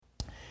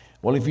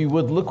Well, if you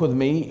would look with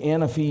me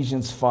in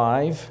Ephesians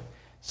 5.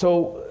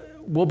 So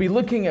we'll be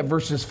looking at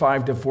verses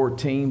 5 to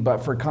 14,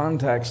 but for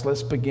context,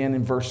 let's begin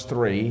in verse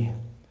 3.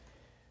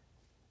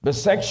 But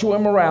sexual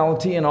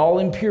immorality and all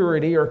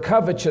impurity or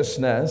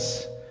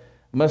covetousness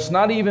must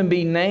not even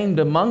be named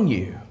among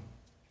you,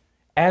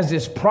 as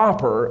is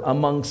proper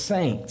among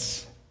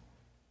saints.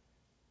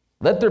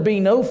 Let there be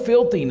no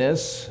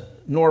filthiness,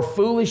 nor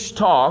foolish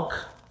talk,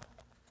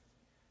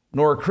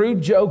 nor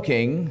crude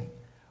joking,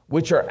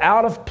 which are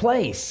out of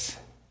place,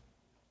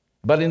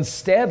 but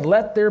instead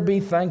let there be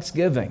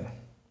thanksgiving.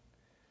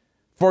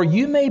 For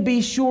you may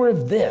be sure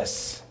of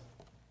this,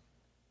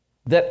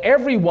 that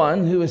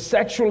everyone who is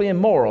sexually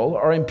immoral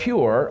or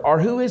impure,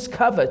 or who is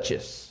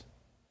covetous,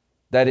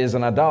 that is,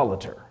 an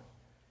idolater,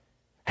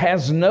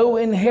 has no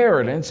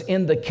inheritance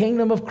in the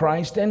kingdom of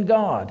Christ and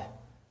God.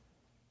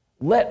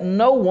 Let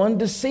no one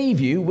deceive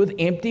you with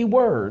empty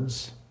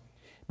words.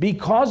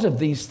 Because of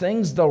these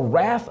things, the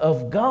wrath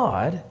of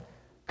God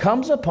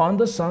comes upon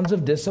the sons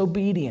of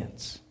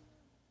disobedience.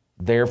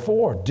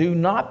 Therefore, do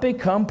not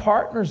become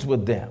partners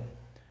with them.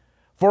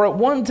 For at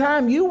one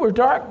time you were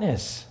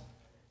darkness,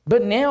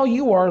 but now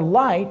you are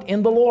light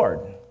in the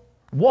Lord.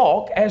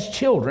 Walk as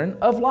children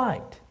of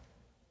light.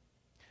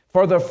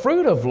 For the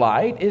fruit of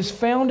light is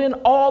found in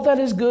all that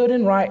is good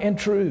and right and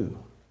true.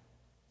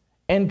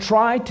 And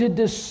try to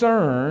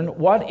discern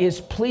what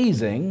is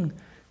pleasing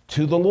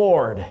to the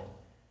Lord.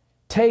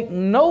 Take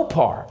no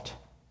part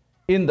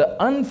in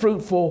the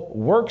unfruitful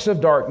works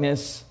of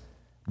darkness,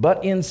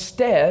 but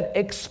instead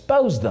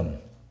expose them.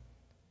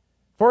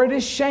 For it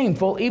is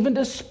shameful even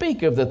to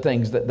speak of the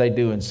things that they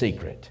do in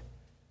secret.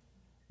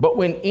 But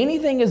when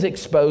anything is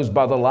exposed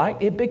by the light,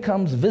 it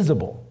becomes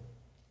visible.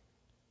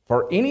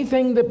 For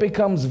anything that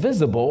becomes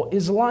visible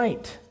is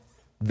light.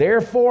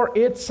 Therefore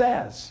it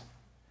says,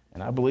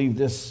 and I believe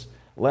this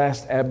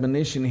last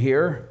admonition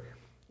here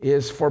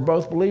is for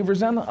both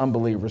believers and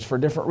unbelievers for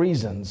different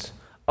reasons.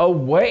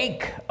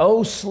 Awake,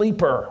 O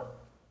sleeper,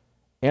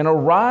 and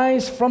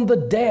arise from the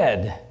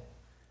dead,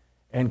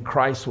 and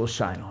Christ will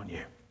shine on you.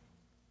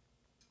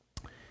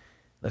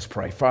 Let's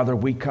pray. Father,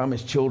 we come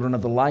as children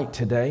of the light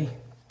today,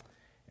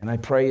 and I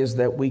pray as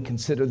that we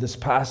consider this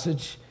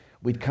passage,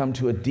 we'd come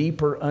to a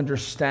deeper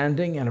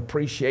understanding and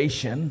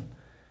appreciation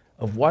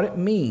of what it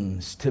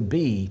means to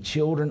be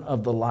children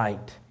of the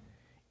light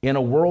in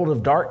a world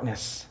of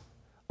darkness,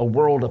 a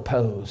world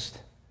opposed.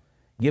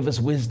 Give us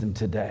wisdom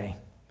today.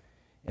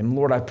 And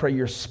Lord, I pray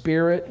your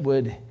Spirit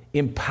would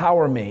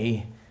empower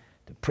me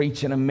to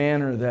preach in a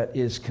manner that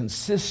is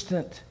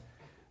consistent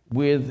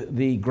with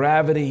the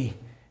gravity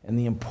and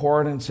the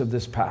importance of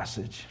this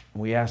passage.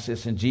 We ask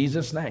this in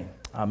Jesus' name.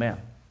 Amen.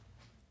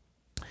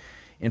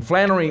 In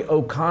Flannery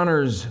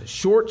O'Connor's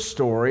short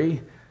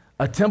story,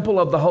 A Temple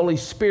of the Holy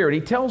Spirit,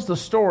 he tells the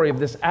story of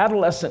this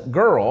adolescent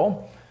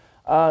girl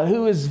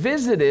who is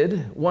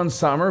visited one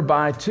summer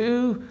by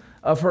two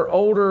of her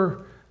older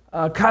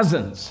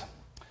cousins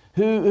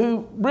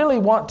who really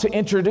want to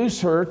introduce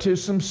her to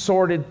some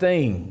sordid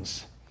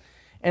things.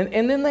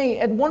 And then they,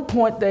 at one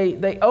point,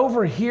 they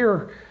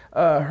overhear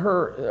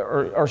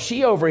her, or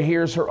she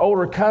overhears her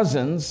older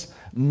cousins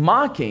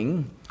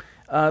mocking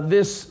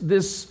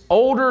this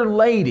older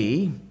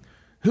lady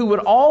who would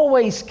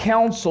always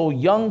counsel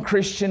young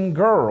Christian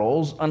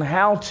girls on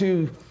how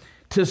to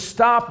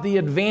stop the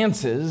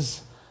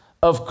advances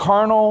of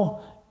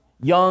carnal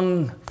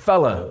young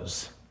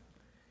fellows.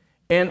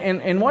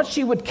 And what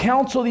she would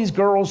counsel these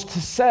girls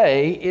to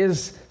say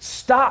is,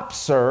 "Stop,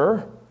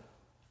 sir.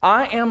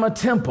 I am a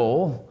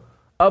temple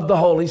of the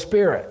Holy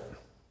Spirit."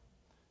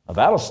 Now,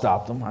 that'll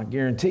stop them, I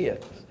guarantee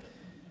it.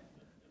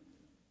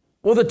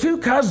 Well, the two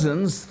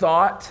cousins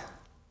thought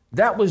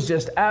that was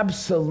just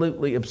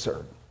absolutely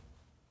absurd.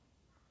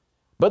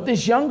 But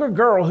this younger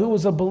girl, who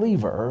was a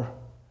believer,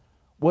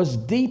 was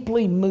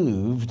deeply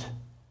moved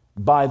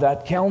by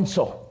that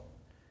counsel.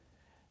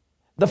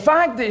 The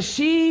fact that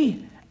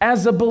she,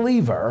 as a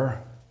believer,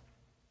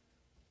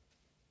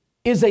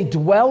 is a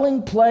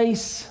dwelling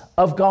place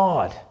of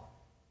God,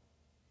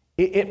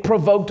 it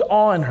provoked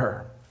awe in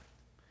her.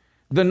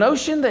 The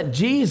notion that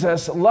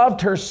Jesus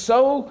loved her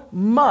so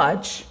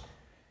much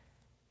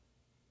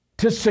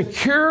to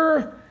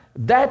secure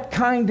that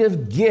kind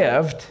of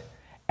gift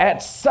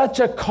at such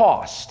a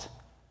cost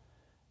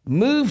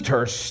moved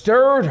her,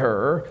 stirred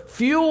her,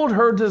 fueled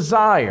her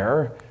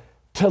desire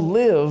to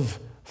live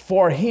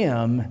for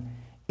him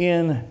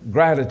in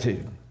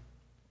gratitude.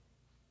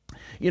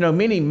 You know,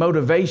 many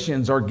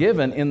motivations are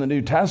given in the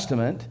New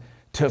Testament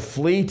to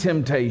flee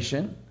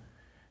temptation,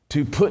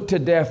 to put to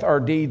death our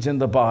deeds in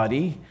the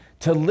body,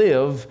 to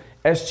live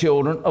as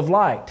children of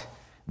light.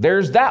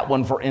 There's that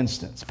one, for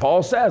instance.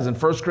 Paul says in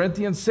 1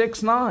 Corinthians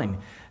 6:9,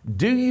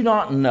 "Do you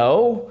not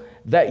know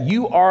that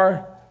you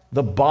are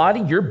the body,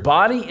 your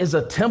body is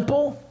a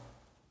temple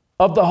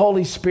of the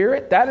Holy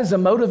Spirit?" That is a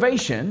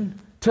motivation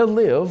to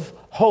live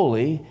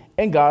holy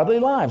and godly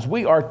lives.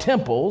 We are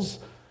temples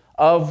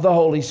of the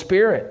Holy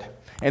Spirit.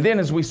 And then,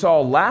 as we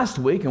saw last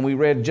week, and we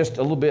read just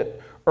a little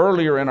bit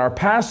earlier in our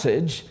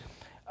passage,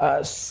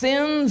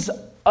 sins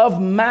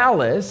of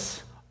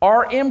malice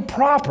are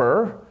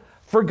improper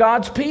for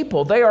God's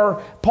people. They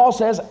are, Paul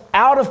says,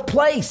 out of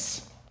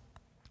place.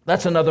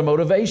 That's another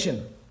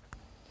motivation.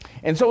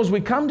 And so as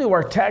we come to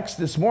our text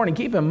this morning,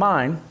 keep in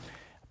mind,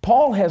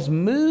 Paul has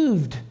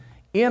moved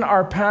in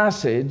our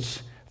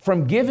passage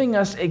from giving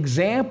us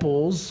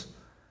examples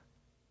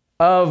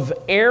of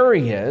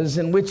areas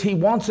in which he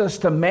wants us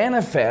to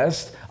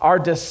manifest our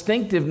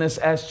distinctiveness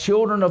as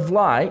children of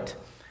light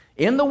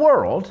in the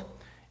world.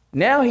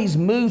 Now he's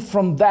moved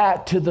from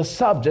that to the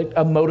subject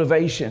of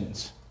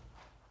motivations.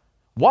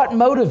 What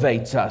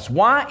motivates us?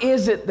 Why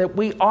is it that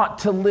we ought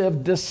to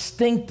live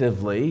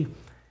distinctively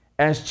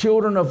as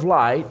children of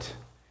light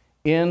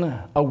in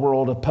a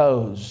world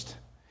opposed?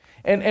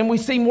 And we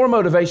see more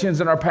motivations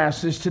in our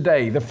passage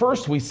today. The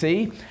first we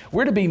see,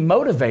 we're to be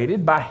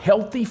motivated by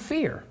healthy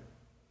fear.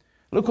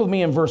 Look with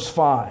me in verse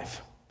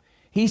 5.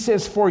 He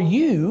says, for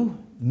you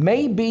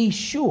may be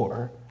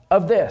sure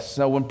of this.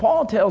 So when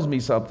Paul tells me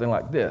something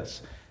like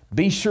this,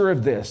 be sure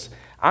of this,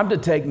 I'm to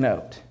take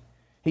note.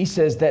 He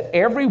says that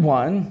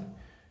everyone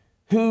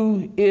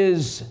who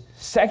is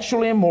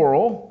sexually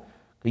immoral,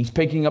 he's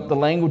picking up the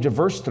language of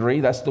verse 3,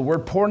 that's the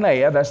word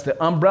porneia, that's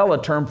the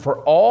umbrella term for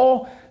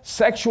all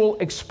sexual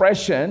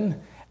expression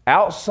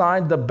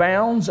outside the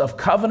bounds of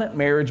covenant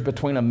marriage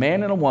between a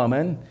man and a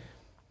woman,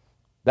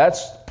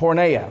 that's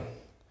porneia.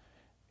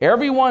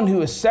 Everyone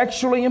who is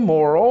sexually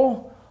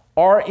immoral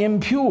or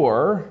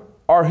impure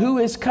or who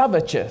is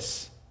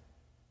covetous,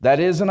 that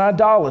is an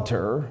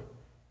idolater,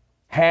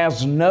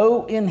 has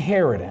no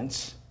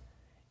inheritance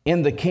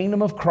in the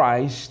kingdom of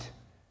Christ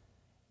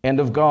and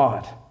of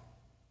God.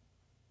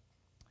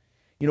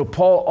 You know,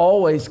 Paul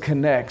always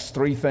connects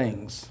three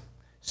things: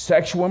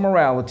 sexual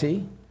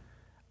immorality,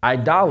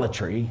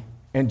 idolatry,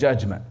 and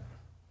judgment.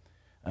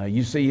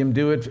 You see him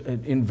do it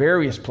in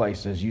various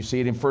places. You see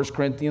it in 1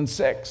 Corinthians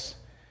 6.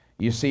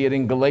 You see it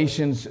in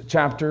Galatians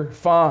chapter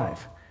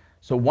 5.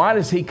 So why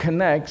does he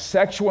connect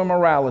sexual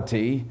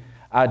immorality,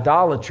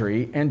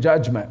 idolatry, and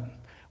judgment?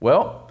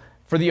 Well,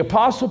 for the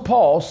Apostle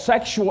Paul,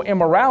 sexual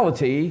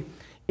immorality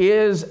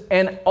is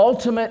an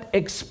ultimate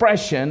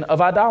expression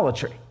of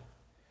idolatry.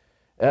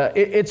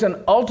 It's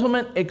an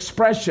ultimate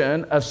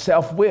expression of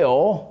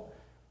self-will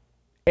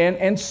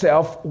and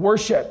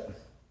self-worship.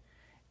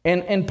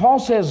 And Paul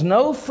says,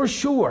 know for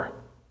sure.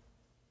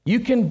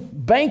 You can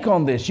bank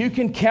on this. You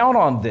can count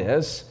on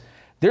this.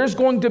 There's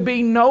going to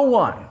be no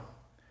one.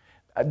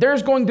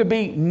 There's going to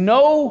be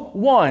no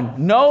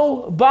one,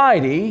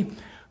 nobody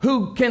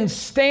who can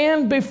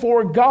stand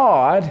before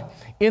God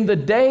in the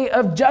day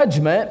of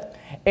judgment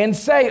and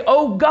say,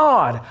 oh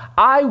God,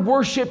 I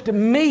worshiped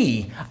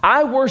me.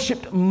 I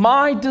worshiped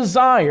my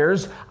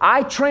desires.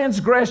 I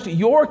transgressed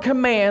your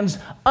commands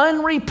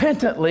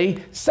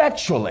unrepentantly,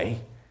 sexually,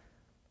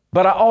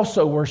 but I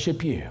also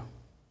worship you.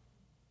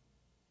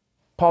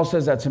 Paul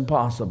says that's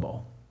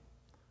impossible.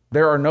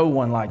 There are no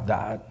one like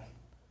that.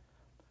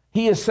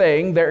 He is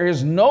saying there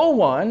is no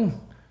one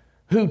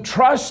who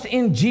trusts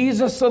in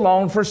Jesus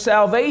alone for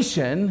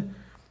salvation,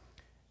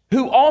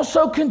 who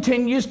also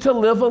continues to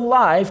live a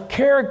life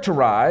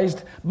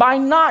characterized by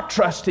not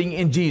trusting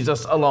in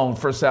Jesus alone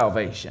for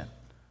salvation.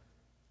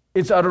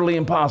 It's utterly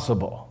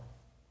impossible.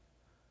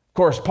 Of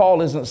course,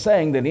 Paul isn't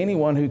saying that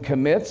anyone who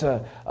commits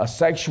a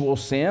sexual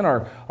sin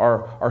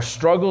or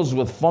struggles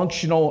with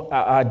functional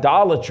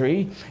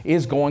idolatry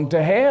is going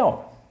to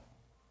hell.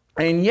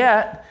 And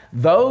yet,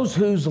 those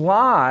whose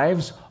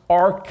lives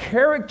are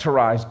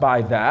characterized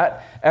by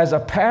that as a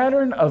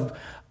pattern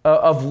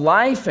of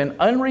life and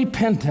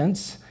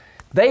unrepentance,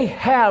 they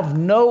have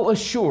no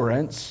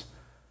assurance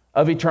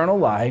of eternal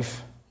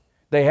life.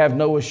 They have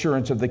no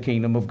assurance of the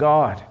kingdom of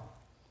God.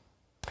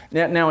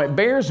 Now it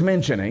bears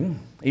mentioning,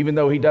 even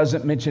though he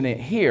doesn't mention it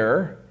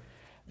here,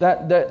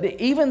 that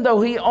even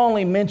though he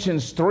only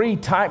mentions three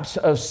types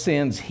of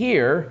sins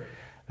here,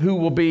 who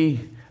will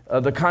be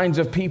the kinds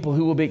of people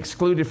who will be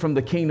excluded from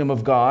the kingdom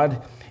of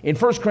God, in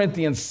 1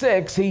 Corinthians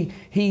 6,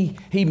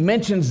 he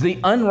mentions the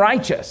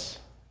unrighteous.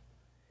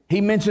 He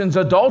mentions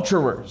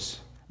adulterers,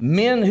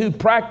 men who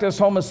practice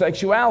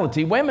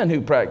homosexuality, women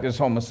who practice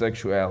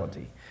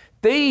homosexuality,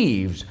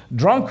 thieves,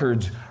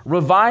 drunkards,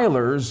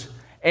 revilers,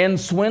 and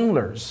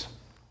swindlers.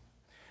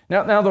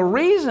 Now the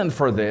reason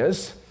for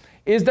this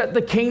is that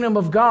the kingdom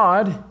of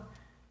God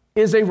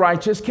is a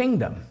righteous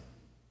kingdom.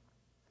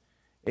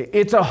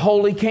 It's a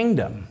holy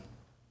kingdom.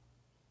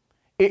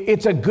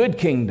 It's a good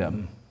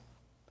kingdom,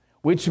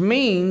 which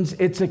means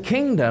it's a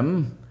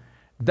kingdom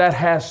that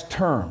has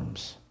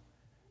terms.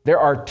 There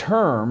are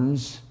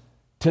terms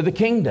to the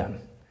kingdom.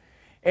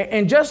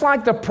 And just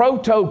like the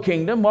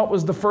proto-kingdom, what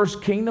was the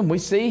first kingdom we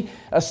see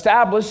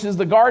established is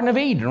the Garden of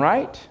Eden,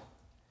 right?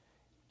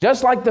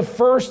 Just like the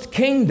first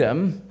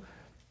kingdom,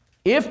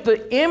 if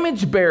the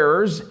image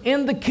bearers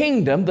in the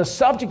kingdom, the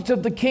subjects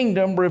of the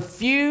kingdom,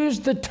 refuse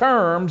the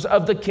terms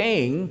of the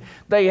king,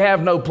 they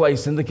have no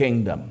place in the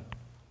kingdom.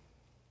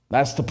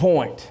 That's the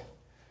point.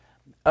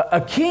 A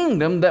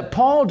kingdom that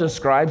Paul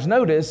describes,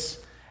 notice,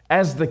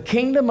 as the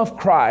kingdom of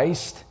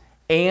Christ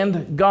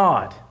and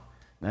God.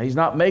 Now, he's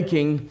not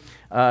making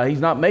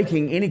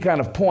any kind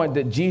of point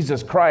that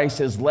Jesus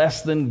Christ is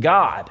less than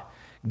God.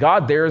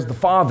 God there is the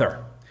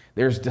Father.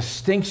 There's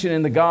distinction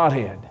in the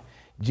Godhead.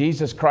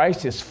 Jesus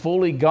Christ is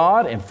fully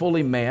God and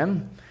fully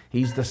man.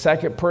 He's the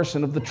second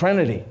person of the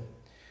Trinity.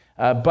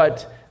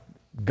 But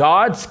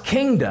God's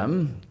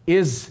kingdom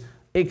is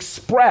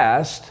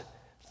expressed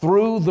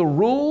through the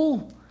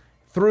rule,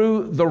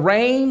 through the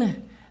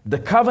reign, the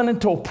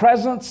covenantal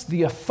presence,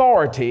 the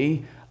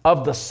authority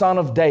of the Son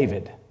of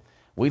David.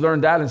 We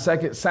learned that in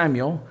 2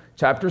 Samuel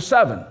chapter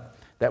 7.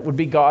 That would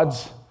be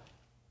God's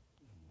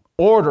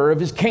order of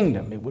his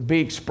kingdom. It would be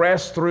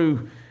expressed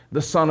through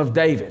the Son of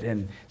David.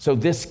 And so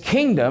this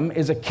kingdom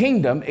is a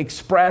kingdom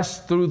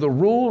expressed through the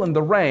rule and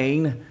the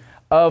reign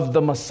of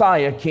the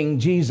Messiah, King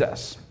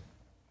Jesus.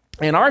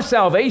 And our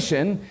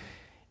salvation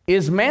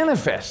is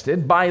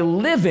manifested by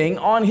living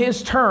on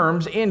his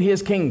terms in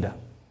his kingdom.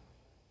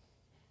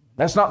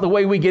 That's not the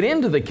way we get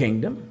into the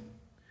kingdom.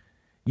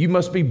 You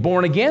must be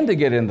born again to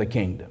get in the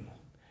kingdom.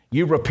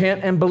 You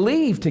repent and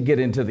believe to get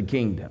into the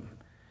kingdom.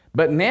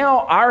 But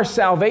now our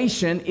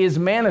salvation is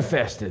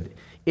manifested.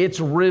 It's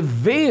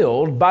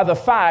revealed by the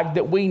fact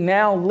that we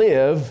now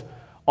live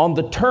on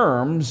the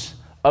terms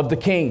of the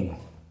King.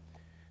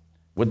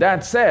 With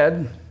that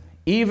said,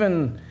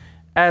 even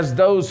as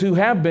those who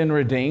have been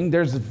redeemed,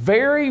 there's a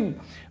very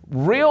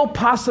real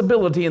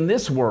possibility in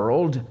this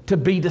world to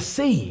be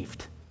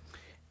deceived.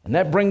 And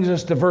that brings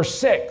us to verse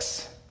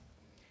 6.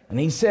 And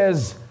he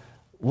says,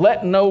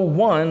 "Let no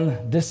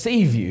one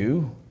deceive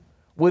you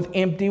with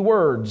empty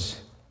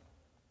words.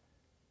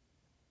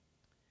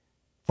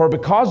 For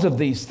because of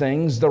these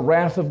things, the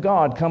wrath of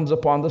God comes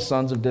upon the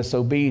sons of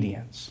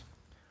disobedience."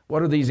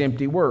 What are these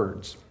empty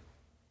words?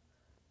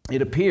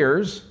 It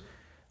appears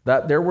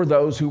that there were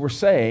those who were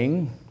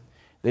saying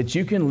that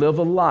you can live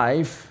a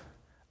life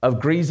of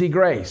greasy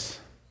grace.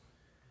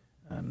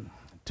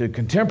 To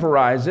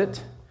contemporize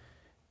it,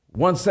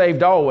 once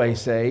saved,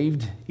 always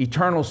saved,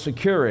 eternal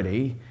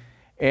security,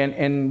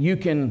 and you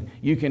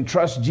can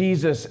trust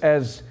Jesus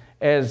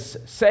as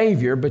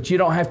Savior, but you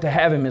don't have to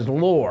have him as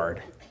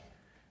Lord.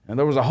 And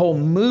there was a whole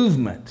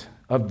movement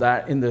of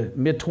that in the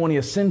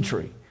mid-20th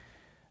century.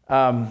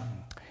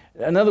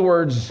 In other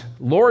words,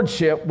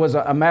 lordship was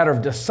a matter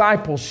of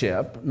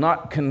discipleship,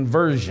 not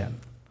conversion.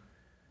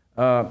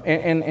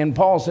 And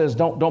Paul says,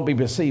 don't be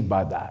deceived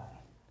by that.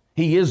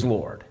 He is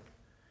Lord.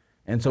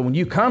 And so when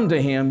you come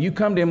to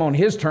him on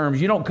his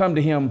terms. You don't come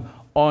to him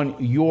on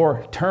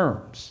your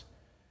terms.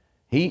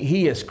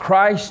 He is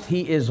Christ.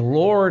 He is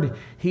Lord.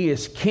 He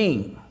is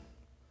King.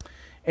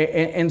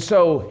 And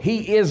so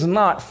he is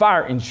not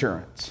fire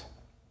insurance.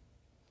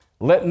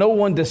 Let no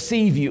one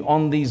deceive you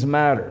on these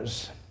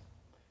matters.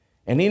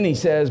 And then he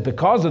says,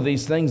 because of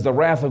these things, the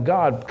wrath of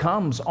God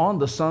comes on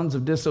the sons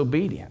of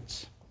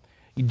disobedience.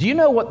 Do you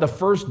know what the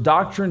first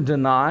doctrine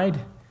denied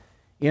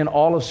in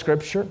all of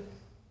Scripture?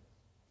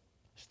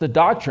 It's the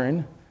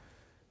doctrine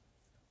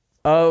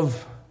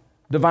of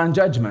divine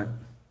judgment.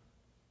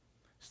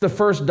 It's the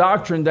first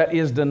doctrine that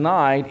is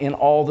denied in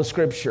all the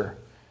Scripture.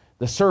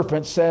 The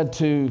serpent said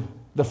to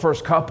the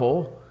first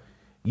couple,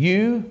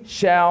 "You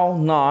shall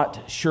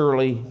not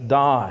surely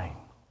die."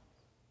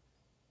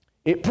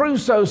 It proved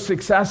so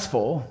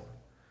successful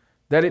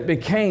that it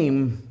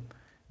became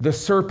the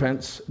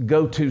serpent's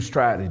go-to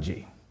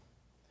strategy.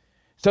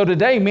 So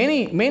today,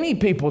 many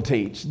people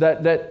teach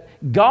that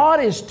God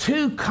is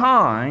too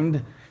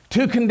kind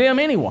to condemn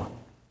anyone.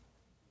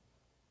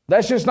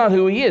 That's just not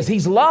who he is.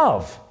 He's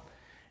love.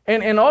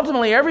 And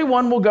ultimately,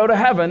 everyone will go to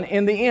heaven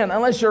in the end,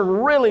 unless you're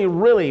really,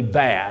 really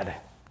bad.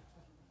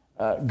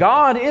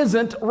 God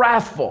isn't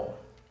wrathful.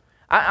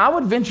 I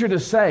would venture to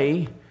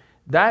say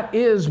that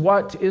is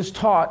what is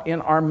taught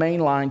in our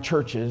mainline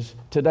churches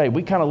today.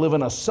 We kind of live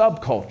in a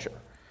subculture.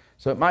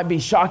 So it might be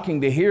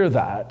shocking to hear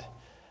that,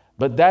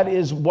 but that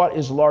is what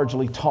is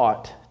largely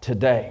taught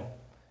today.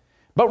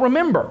 But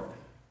remember,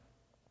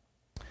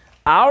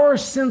 our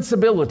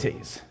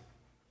sensibilities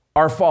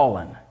are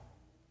fallen.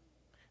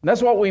 And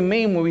that's what we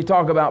mean when we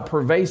talk about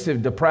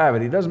pervasive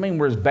depravity. It doesn't mean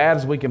we're as bad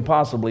as we can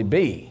possibly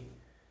be.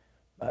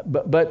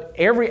 But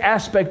every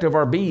aspect of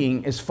our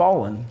being is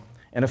fallen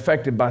and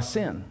affected by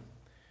sin,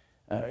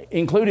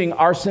 including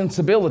our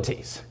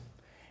sensibilities.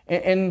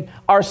 And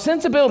our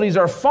sensibilities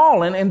are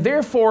fallen, and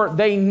therefore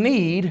they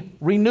need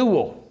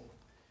renewal.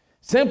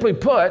 Simply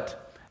put,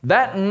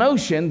 that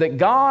notion that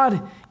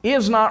God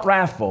is not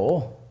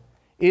wrathful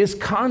is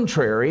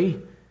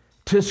contrary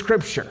to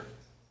Scripture.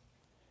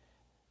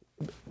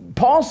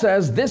 Paul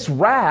says this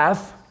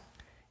wrath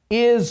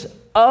is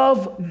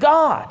of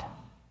God.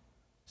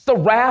 It's the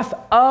wrath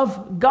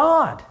of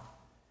God.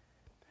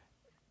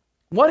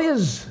 What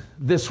is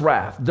this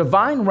wrath?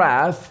 Divine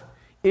wrath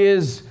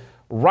is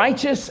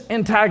righteous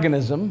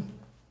antagonism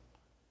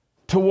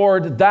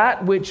toward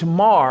that which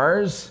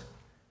mars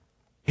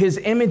his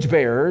image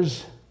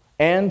bearers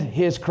and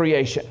his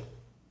creation.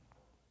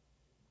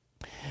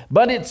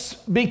 But it's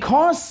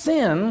because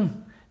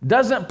sin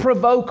doesn't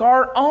provoke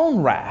our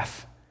own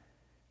wrath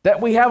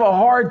that we have a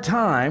hard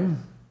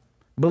time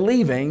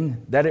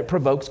believing that it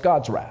provokes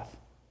God's wrath.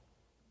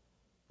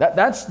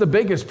 That's the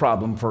biggest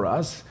problem for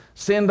us.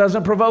 Sin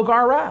doesn't provoke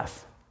our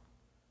wrath.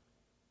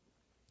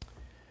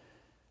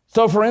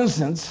 So, for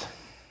instance,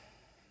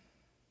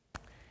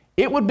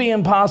 it would be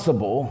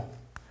impossible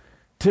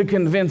to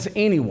convince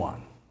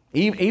anyone,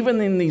 even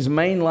in these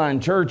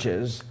mainline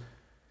churches,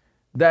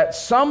 that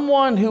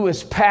someone who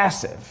is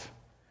passive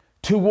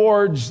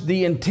towards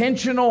the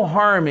intentional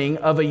harming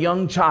of a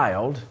young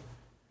child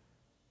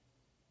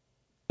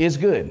is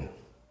good.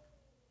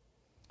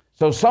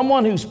 So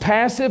someone who's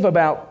passive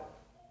about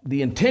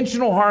the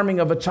intentional harming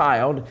of a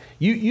child,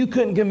 you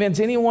couldn't convince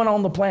anyone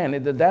on the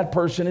planet that that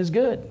person is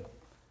good.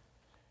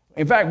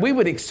 In fact, we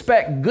would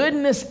expect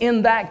goodness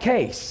in that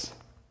case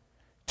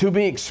to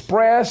be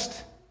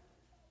expressed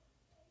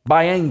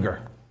by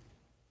anger.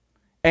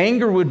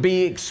 Anger would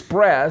be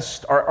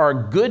expressed,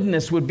 or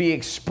goodness would be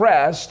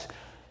expressed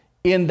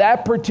in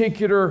that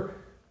particular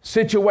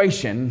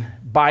situation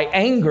by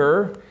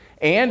anger,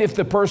 and if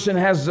the person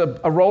has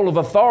a role of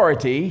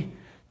authority,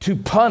 to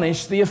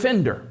punish the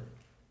offender.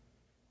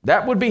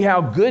 That would be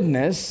how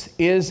goodness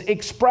is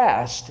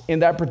expressed in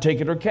that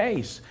particular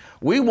case.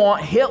 We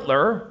want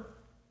Hitler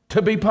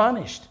to be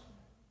punished.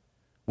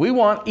 We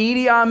want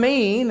Idi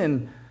Amin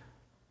and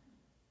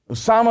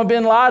Osama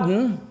bin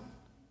Laden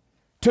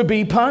to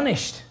be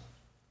punished.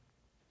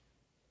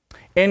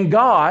 And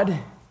God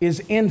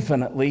is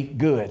infinitely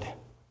good.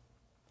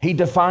 He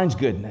defines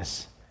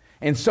goodness.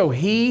 And so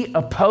he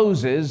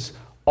opposes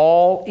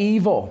all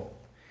evil.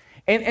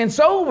 And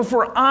so if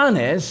we're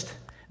honest,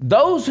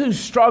 those who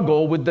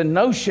struggle with the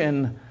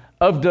notion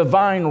of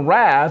divine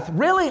wrath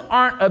really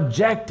aren't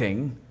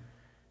objecting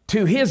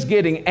to his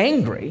getting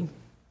angry.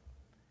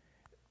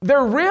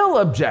 Their real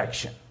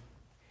objection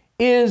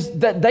is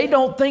that they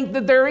don't think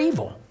that they're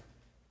evil.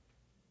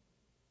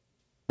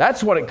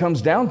 That's what it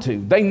comes down to.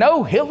 They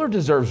know Hitler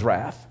deserves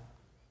wrath.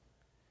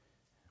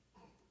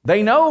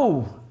 They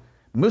know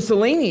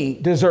Mussolini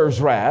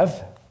deserves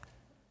wrath,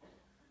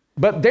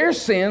 but their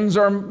sins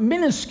are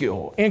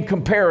minuscule in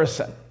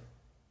comparison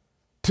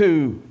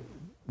to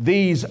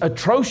these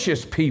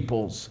atrocious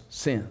people's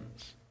sins.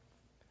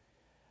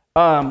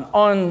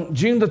 On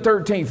June the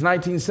 13th,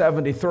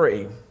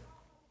 1973,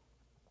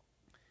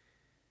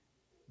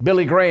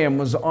 Billy Graham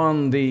was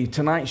on the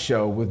Tonight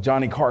Show with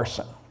Johnny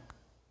Carson.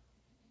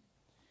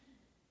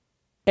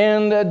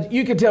 And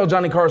you could tell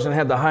Johnny Carson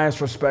had the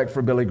highest respect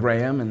for Billy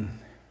Graham, and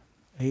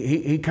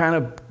he kind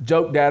of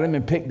joked at him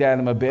and picked at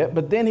him a bit,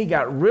 but then he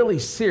got really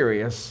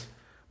serious,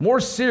 more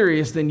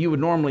serious than you would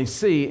normally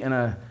see in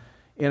a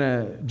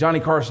Johnny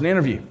Carson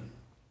interview.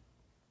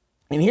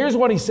 And here's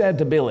what he said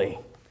to Billy.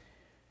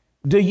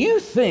 Do you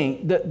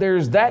think that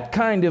there's that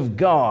kind of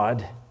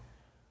God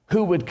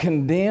who would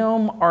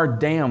condemn or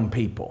damn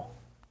people?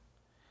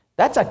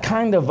 That's a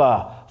kind of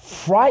a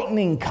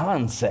frightening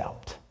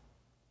concept.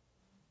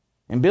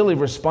 And Billy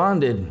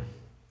responded,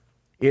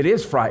 it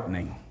is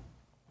frightening,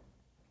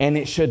 and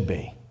it should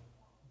be.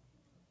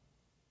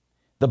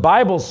 The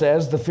Bible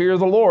says the fear of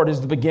the Lord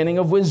is the beginning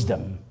of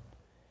wisdom.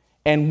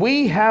 And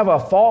we have a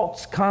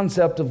false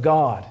concept of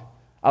God.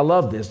 I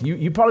love this.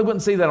 You probably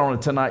wouldn't see that on a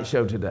Tonight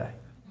Show today.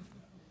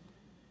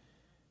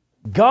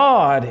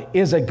 God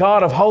is a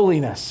God of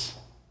holiness.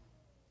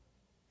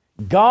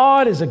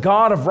 God is a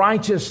God of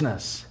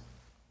righteousness.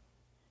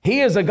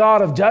 He is a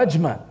God of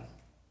judgment.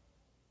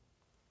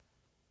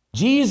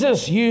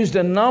 Jesus used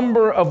a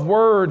number of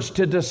words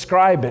to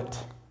describe it.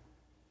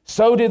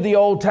 So did the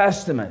Old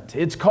Testament.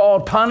 It's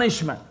called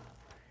punishment.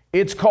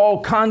 It's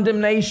called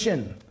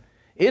condemnation.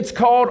 It's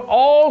called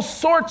all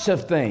sorts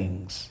of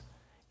things.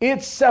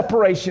 It's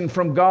separation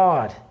from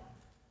God.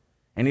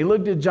 And he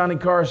looked at Johnny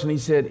Carson, he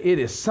said, it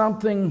is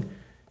something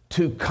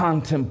to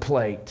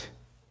contemplate.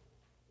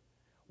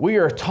 We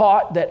are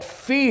taught that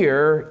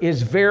fear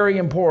is very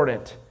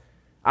important.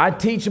 I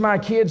teach my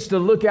kids to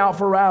look out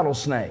for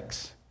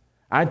rattlesnakes.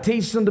 I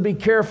teach them to be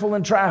careful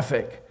in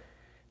traffic.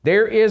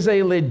 There is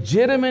a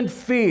legitimate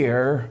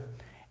fear,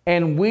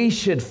 and we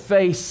should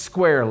face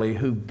squarely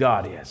who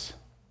God is.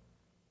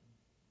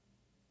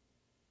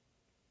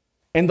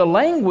 And the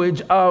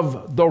language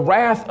of the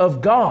wrath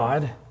of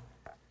God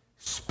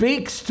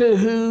speaks to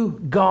who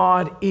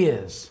God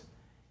is.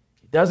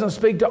 It doesn't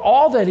speak to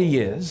all that he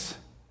is,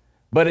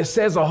 but it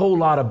says a whole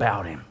lot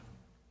about him.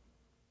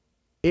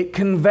 It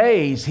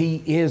conveys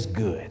he is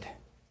good.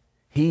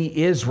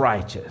 He is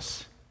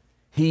righteous.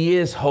 He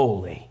is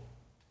holy.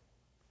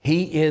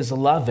 He is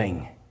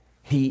loving.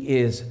 He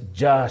is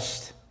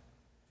just.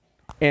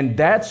 And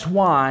that's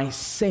why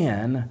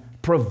sin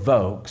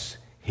provokes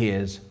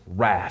his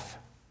wrath.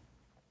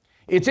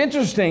 It's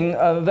interesting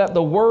that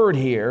the word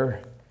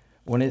here,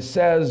 when it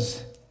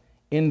says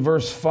in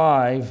verse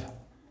 5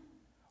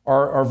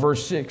 or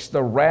verse 6,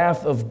 the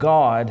wrath of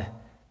God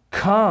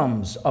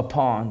comes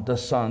upon the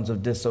sons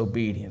of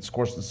disobedience. Of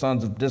course, the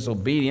sons of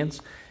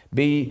disobedience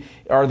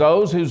are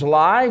those whose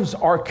lives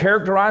are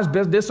characterized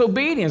by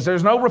disobedience.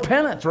 There's no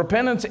repentance.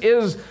 Repentance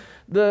is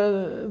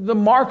the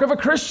mark of a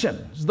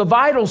Christian. It's the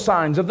vital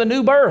signs of the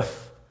new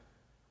birth.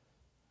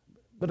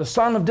 But a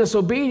son of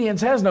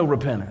disobedience has no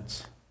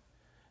repentance.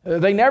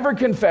 They never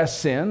confess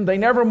sin. They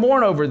never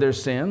mourn over their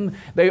sin.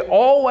 They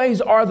always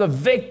are the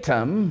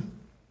victim.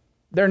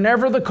 They're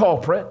never the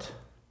culprit.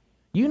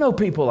 You know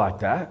people like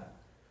that.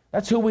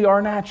 That's who we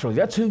are naturally.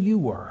 That's who you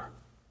were.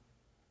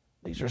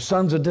 These are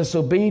sons of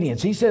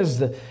disobedience. He says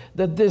that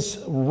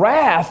this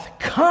wrath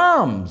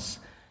comes.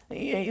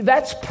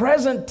 That's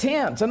present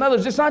tense. In other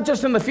words, it's not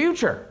just in the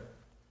future.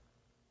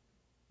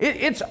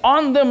 It's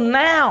on them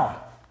now.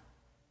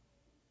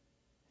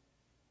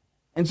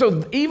 And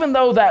so even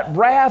though that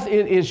wrath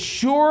is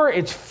sure,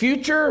 it's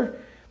future,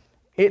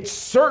 it's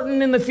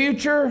certain in the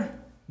future,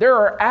 there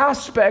are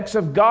aspects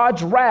of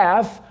God's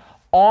wrath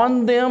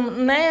on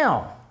them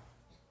now.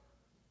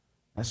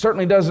 That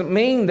certainly doesn't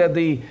mean that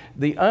the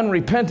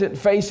unrepentant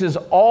faces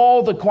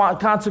all the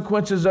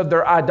consequences of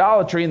their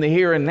idolatry in the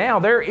here and now.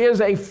 There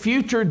is a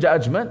future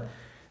judgment.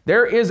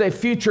 There is a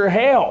future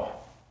hell.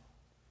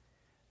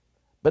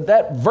 But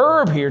that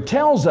verb here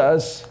tells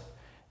us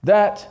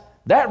that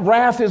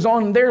wrath is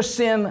on their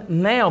sin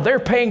now. They're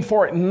paying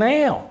for it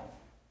now.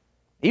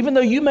 Even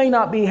though you may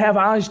not have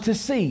eyes to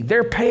see,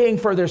 they're paying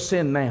for their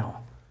sin now.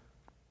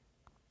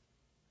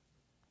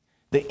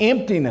 The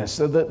emptiness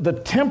of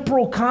the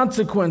temporal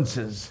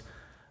consequences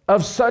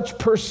of such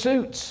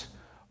pursuits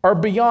are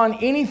beyond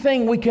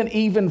anything we can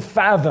even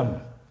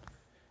fathom.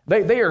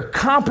 They are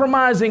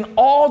compromising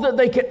all that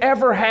they could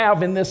ever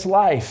have in this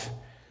life.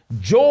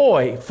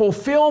 Joy,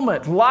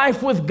 fulfillment,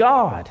 life with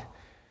God.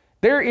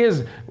 There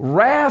is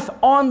wrath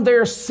on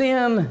their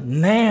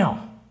sin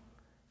now.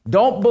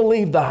 Don't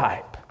believe the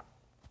hype.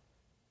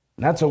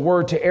 And that's a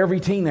word to every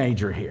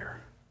teenager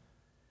here.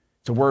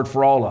 It's a word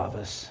for all of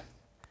us.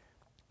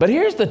 But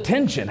here's the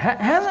tension.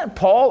 Hasn't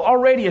Paul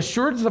already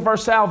assured us of our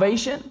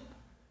salvation?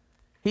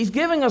 He's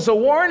giving us a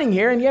warning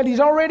here, and yet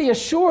he's already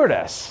assured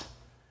us.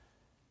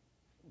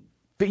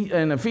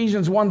 In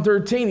Ephesians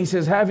 1:13, he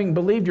says, having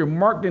believed, you're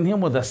marked in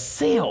him with a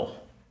seal,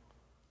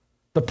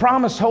 the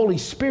promised Holy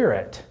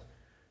Spirit,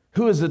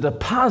 who is a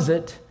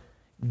deposit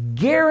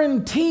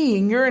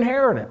guaranteeing your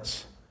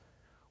inheritance.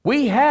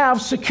 We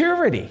have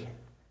security.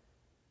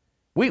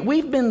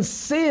 We've been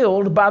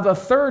sealed by the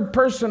third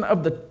person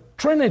of the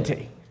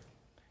Trinity.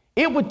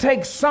 It would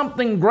take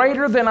something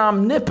greater than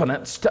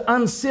omnipotence to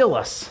unseal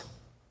us.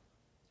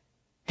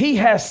 He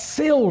has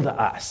sealed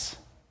us.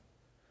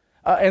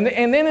 And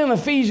then in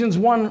Ephesians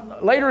 1,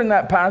 later in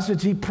that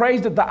passage, he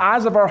prays that the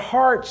eyes of our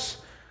hearts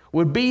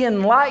would be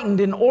enlightened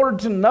in order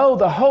to know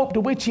the hope to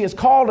which he has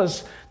called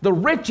us, the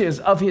riches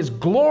of his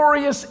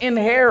glorious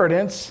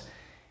inheritance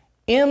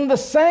in the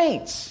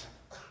saints.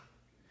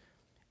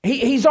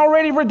 He's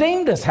already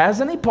redeemed us,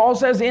 hasn't he? Paul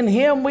says, in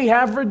him we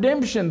have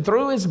redemption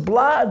through his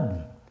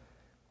blood.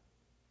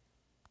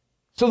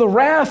 So the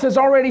wrath has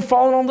already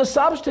fallen on the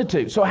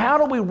substitute. So how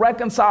do we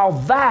reconcile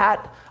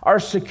that, our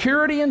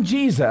security in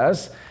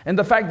Jesus, and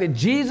the fact that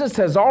Jesus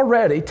has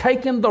already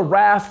taken the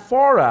wrath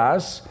for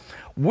us,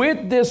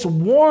 with this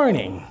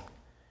warning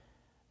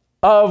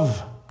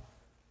of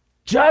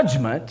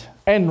judgment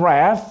and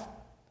wrath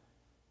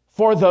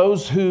for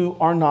those who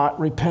are not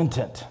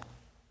repentant?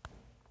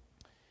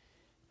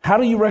 How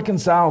do you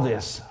reconcile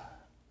this?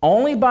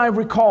 Only by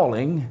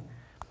recalling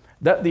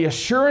that the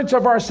assurance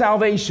of our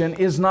salvation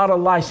is not a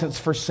license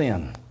for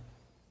sin.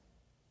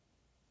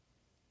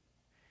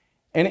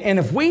 And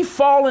if we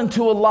fall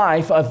into a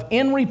life of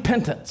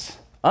unrepentant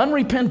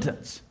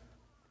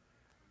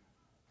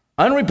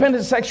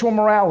sexual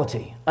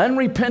morality,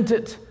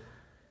 unrepentant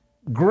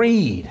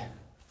greed,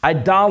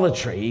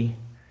 idolatry,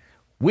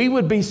 we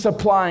would be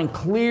supplying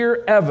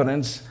clear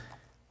evidence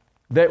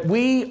that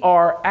we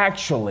are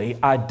actually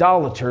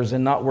idolaters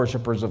and not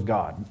worshipers of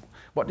God.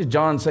 What did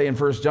John say in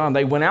 1 John?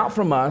 They went out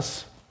from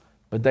us,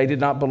 but they did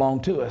not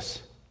belong to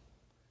us.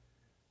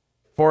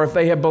 For if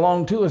they had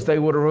belonged to us, they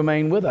would have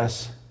remained with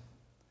us.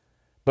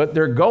 But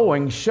their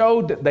going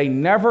showed that they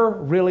never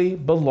really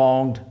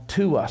belonged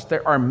to us.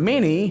 There are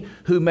many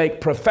who make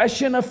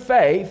profession of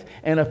faith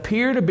and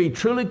appear to be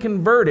truly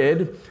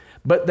converted,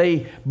 but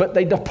they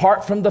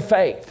depart from the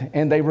faith.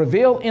 And they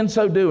reveal in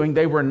so doing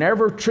they were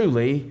never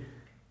truly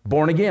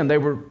born again. They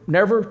were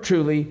never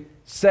truly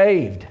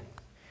saved.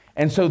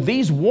 And so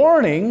these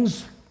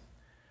warnings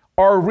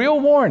are real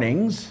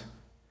warnings,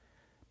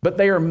 but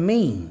they are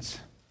means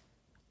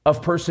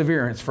of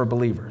perseverance for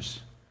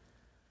believers.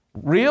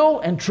 Real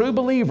and true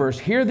believers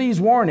hear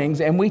these warnings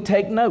and we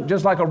take note,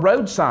 just like a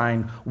road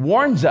sign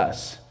warns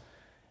us.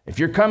 If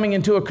you're coming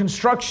into a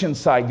construction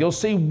site, you'll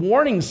see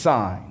warning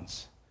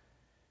signs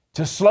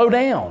to slow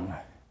down.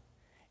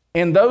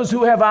 And those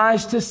who have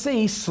eyes to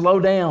see, slow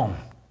down.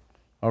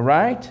 All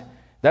right?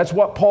 That's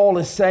what Paul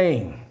is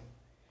saying.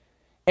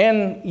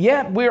 And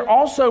yet we're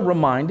also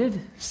reminded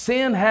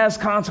sin has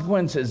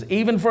consequences,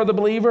 even for the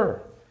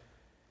believer.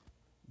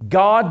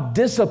 God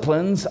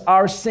disciplines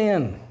our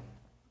sin.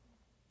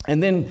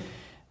 And then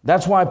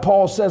that's why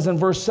Paul says in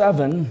verse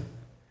 7,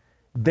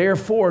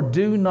 therefore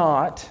do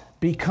not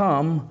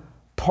become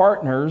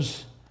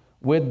partners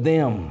with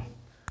them.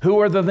 Who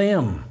are the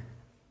them?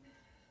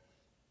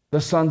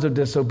 The sons of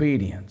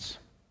disobedience.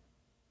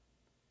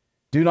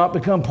 Do not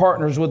become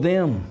partners with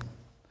them.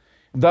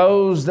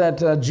 those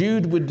that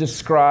Jude would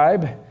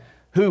describe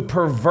who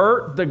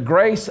pervert the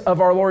grace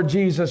of our Lord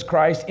Jesus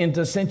Christ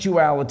into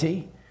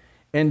sensuality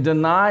and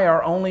deny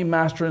our only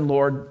Master and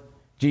Lord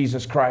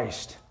Jesus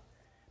Christ.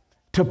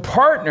 To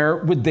partner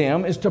with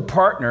them is to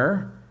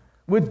partner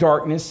with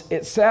darkness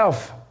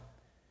itself.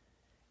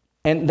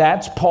 And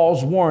that's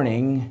Paul's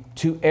warning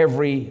to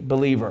every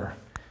believer.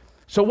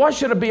 So what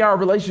should it be our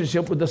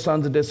relationship with the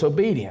sons of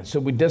disobedience?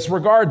 Should we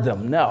disregard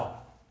them? No.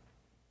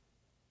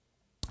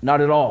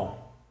 Not at all.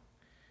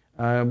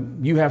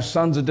 You have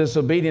sons of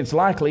disobedience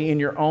likely in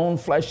your own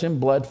flesh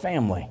and blood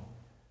family.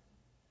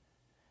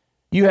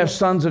 You have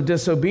sons of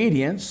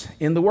disobedience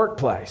in the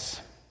workplace.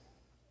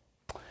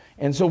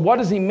 And so what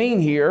does he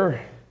mean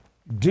here?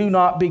 Do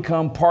not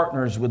become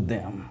partners with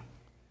them.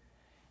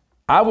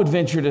 I would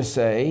venture to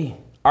say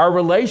our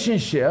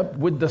relationship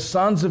with the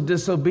sons of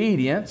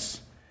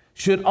disobedience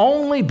should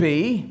only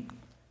be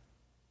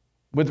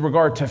with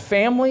regard to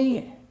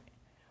family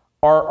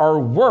or our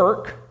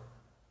work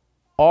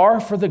or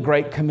for the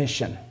Great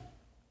Commission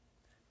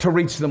to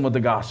reach them with the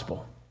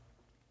gospel.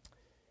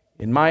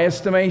 In my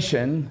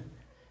estimation,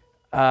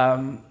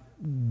 those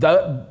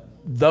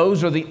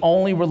are the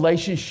only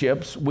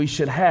relationships we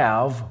should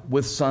have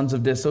with sons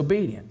of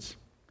disobedience.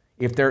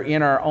 If they're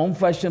in our own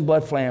flesh and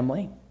blood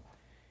family,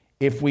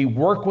 if we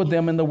work with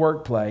them in the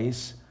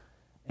workplace,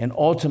 and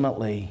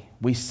ultimately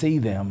we see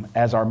them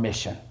as our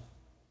mission.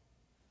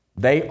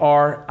 They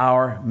are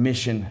our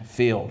mission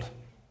field.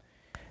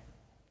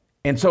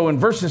 And so in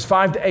verses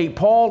 5 to 8,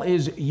 Paul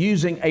is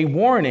using a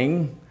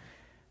warning,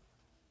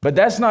 but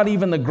that's not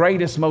even the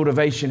greatest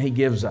motivation he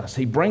gives us.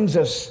 He brings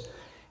us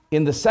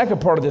in the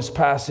second part of this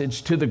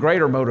passage to the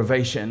greater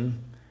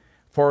motivation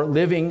for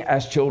living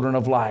as children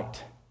of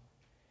light.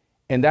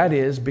 And that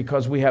is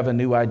because we have a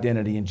new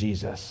identity in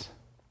Jesus.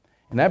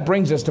 And that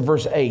brings us to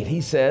verse 8.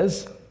 He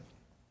says,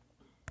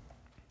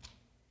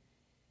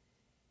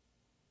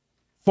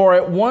 "For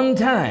at one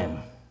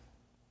time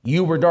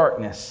you were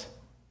darkness,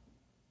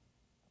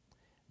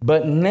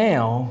 but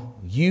now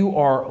you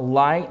are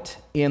light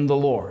in the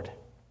Lord."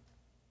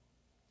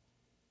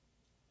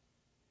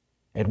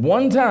 At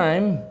one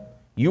time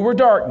you were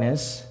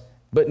darkness,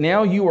 but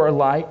now you are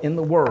light in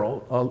the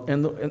world,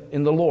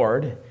 in the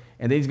Lord.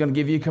 And then he's going to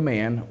give you a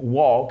command: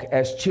 walk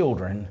as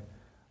children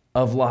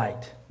of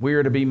light. We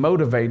are to be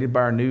motivated by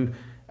our new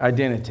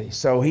identity.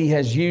 So he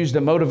has used the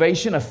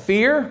motivation of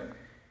fear,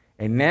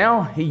 and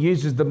now he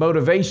uses the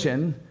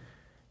motivation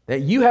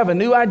that you have a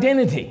new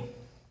identity.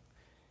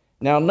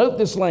 Now note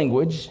this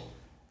language: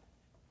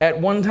 at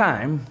one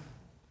time,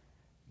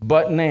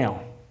 but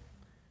now.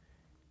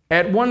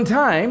 At one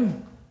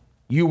time,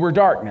 you were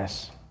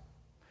darkness.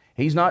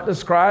 He's not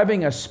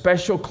describing a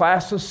special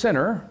class of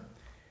sinner.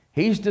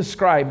 He's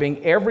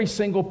describing every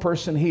single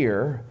person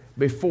here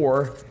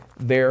before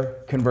their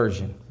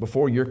conversion,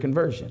 before your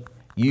conversion.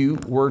 You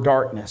were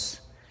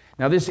darkness.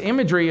 Now, this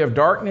imagery of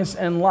darkness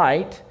and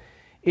light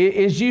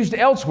is used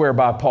elsewhere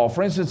by Paul.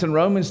 For instance, in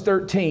Romans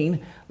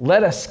 13,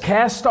 let us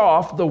cast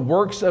off the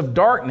works of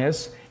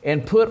darkness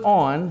and put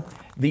on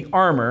the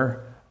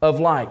armor of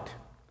light.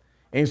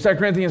 In 2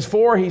 Corinthians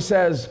 4, he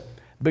says,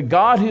 "But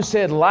God who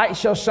said, 'Light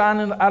shall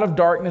shine out of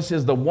darkness,'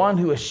 is the one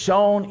who has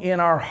shone in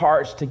our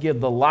hearts to give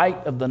the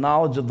light of the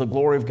knowledge of the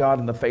glory of God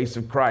in the face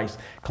of Christ."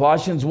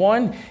 Colossians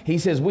 1, he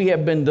says, "We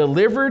have been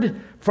delivered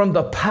from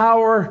the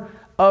power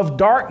of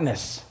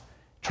darkness,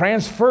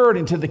 transferred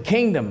into the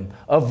kingdom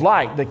of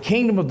light, the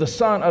kingdom of the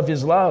Son of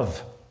his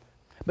love."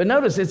 But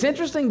notice, it's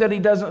interesting that he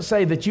doesn't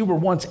say that you were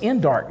once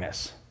in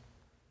darkness.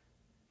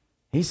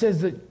 He says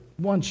that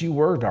once you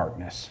were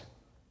darkness.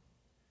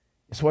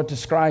 It's what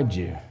described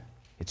you.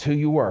 It's who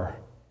you were.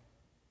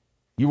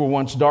 You were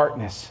once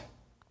darkness.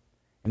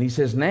 And he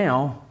says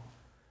now,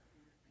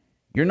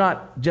 you're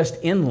not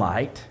just in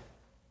light,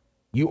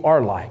 you are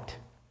light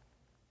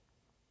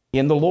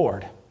in the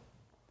Lord.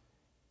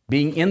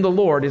 Being in the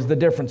Lord is the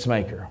difference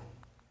maker.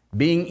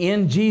 Being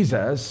in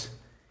Jesus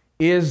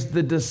is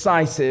the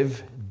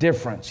decisive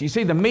difference. You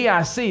see, the me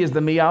I see is the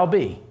me I'll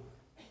be.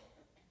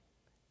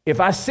 If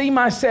I see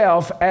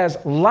myself as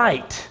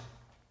light,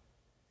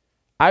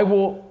 I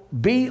will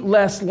be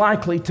less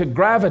likely to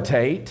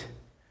gravitate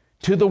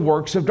to the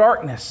works of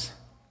darkness.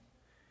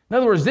 In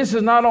other words, this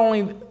is not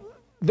only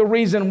the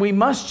reason we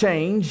must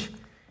change,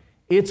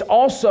 it's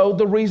also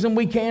the reason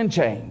we can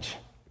change.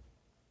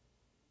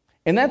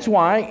 And that's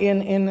why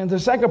in the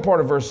second part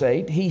of verse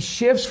 8, he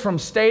shifts from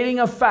stating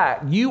a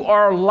fact, you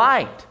are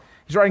light.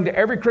 He's writing to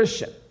every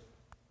Christian.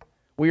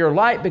 We are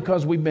light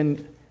because we've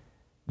been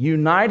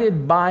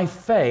united by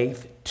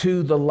faith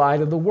to the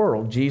light of the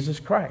world, Jesus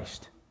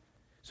Christ.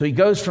 So he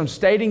goes from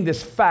stating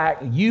this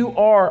fact, you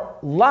are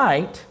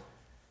light,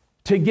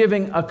 to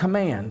giving a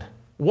command,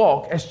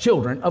 walk as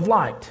children of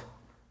light.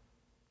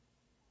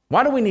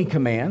 Why do we need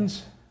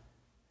commands?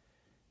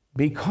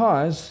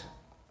 Because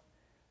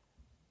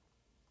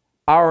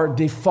our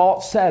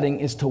default setting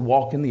is to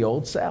walk in the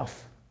old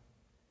self.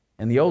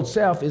 And the old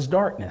self is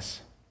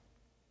darkness.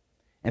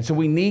 And so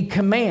we need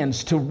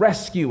commands to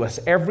rescue us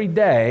every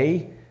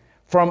day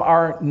from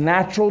our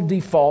natural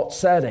default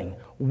setting.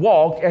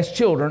 walk as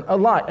children of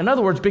light. In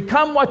other words,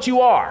 become what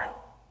you are.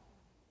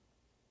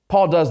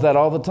 Paul does that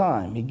all the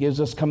time. He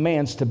gives us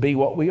commands to be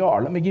what we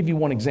are. Let me give you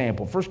one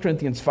example. 1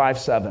 Corinthians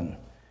 5:7.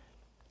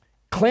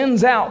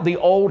 Cleanse out the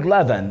old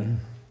leaven.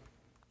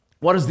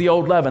 What is the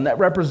old leaven? That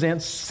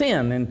represents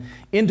sin and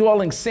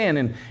indwelling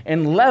sin.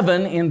 And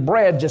leaven in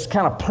bread just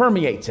kind of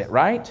permeates it,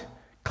 right?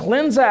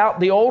 Cleanse out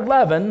the old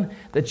leaven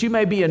that you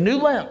may be a new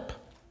lump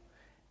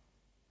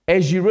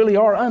as you really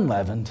are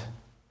unleavened.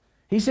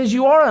 He says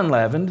you are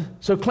unleavened,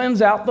 so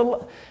cleanse out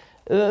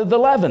the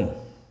leaven.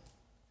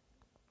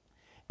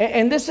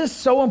 And this is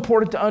so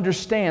important to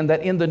understand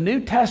that in the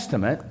New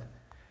Testament,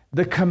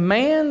 the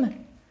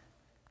command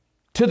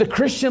to the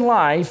Christian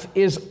life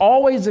is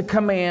always a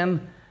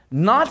command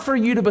not for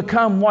you to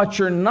become what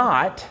you're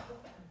not,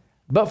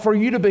 but for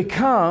you to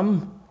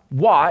become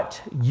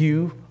what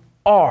you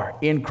are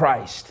in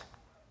Christ.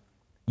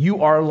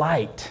 You are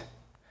light.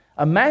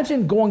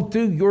 Imagine going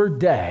through your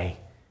day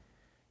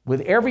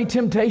with every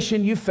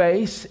temptation you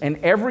face and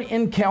every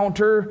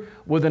encounter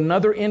with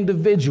another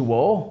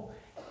individual,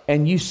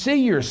 and you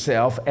see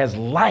yourself as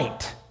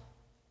light.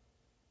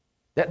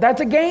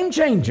 That's a game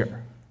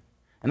changer.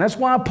 And that's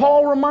why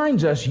Paul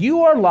reminds us,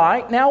 you are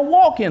light, now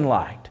walk in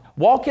light.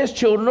 Walk as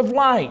children of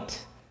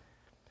light.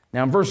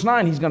 Now in verse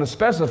 9, he's going to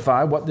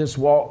specify what this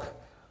walk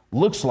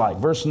looks like.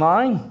 Verse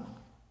 9,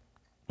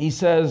 he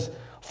says,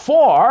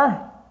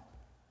 for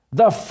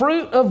the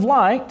fruit of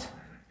light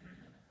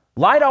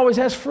always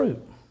has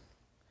fruit.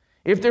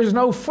 If there's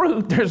no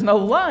fruit, there's no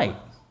light.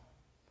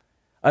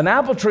 An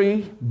apple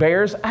tree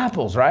bears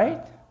apples,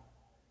 right?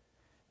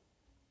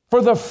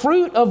 For the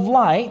fruit of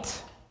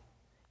light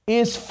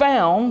is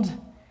found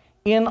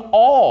in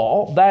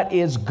all that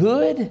is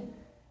good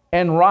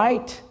and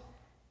right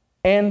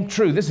and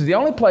true. This is the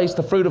only place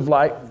the fruit of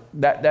light,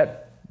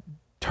 that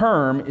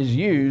term is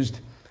used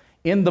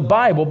in the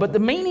Bible, but the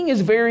meaning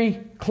is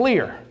very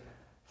clear.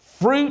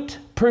 Fruit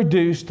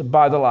produced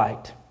by the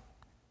light.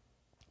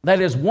 That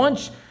is,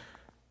 once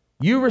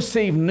you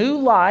receive new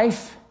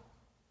life,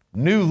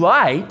 new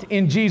light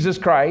in Jesus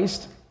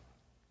Christ,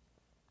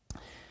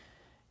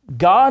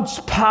 God's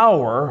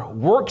power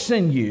works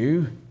in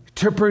you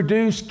to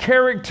produce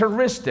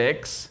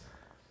characteristics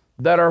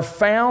that are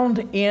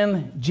found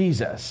in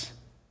Jesus.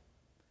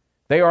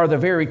 They are the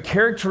very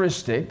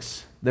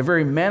characteristics, the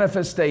very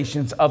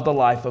manifestations of the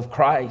life of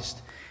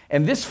Christ.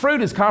 And this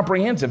fruit is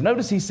comprehensive.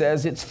 Notice he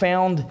says it's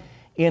found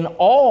in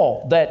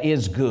all that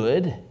is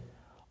good,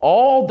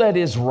 all that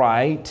is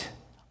right,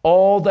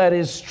 all that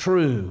is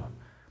true.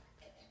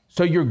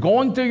 So you're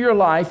going through your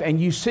life and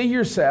you see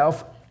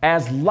yourself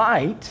as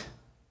light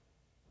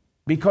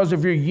because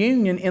of your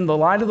union in the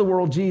light of the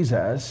world,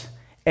 Jesus,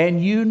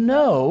 and you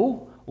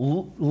know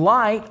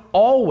light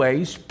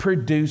always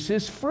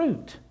produces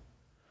fruit.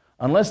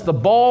 Unless the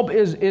bulb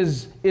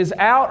is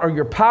out or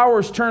your power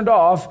is turned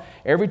off,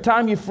 every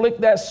time you flick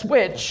that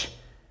switch,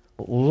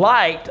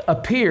 light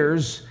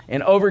appears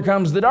and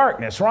overcomes the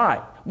darkness,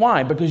 right?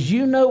 Why? Because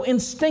you know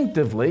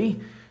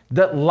instinctively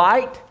that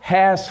light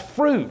has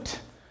fruit.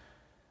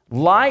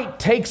 Light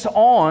takes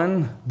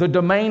on the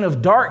domain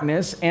of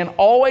darkness and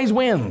always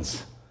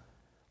wins.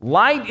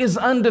 Light is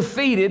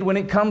undefeated when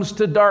it comes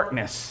to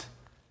darkness.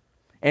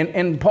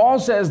 And Paul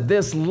says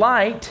this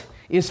light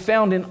is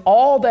found in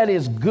all that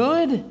is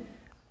good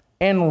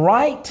and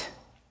right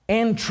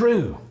and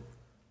true.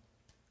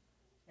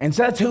 And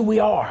so that's who we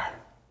are.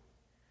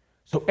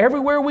 So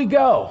everywhere we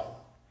go,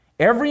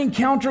 every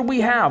encounter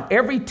we have,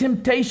 every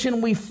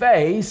temptation we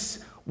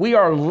face, we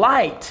are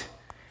light.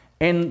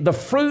 And the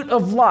fruit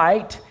of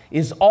light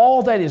is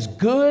all that is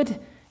good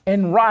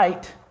and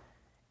right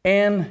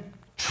and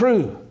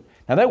true.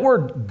 Now that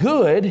word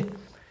good,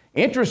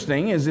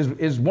 interesting,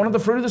 is one of the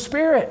fruit of the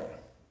Spirit.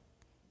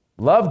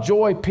 Love,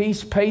 joy,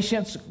 peace,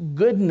 patience,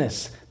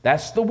 goodness.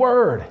 That's the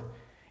word.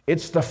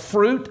 It's the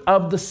fruit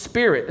of the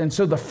Spirit. And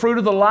so the fruit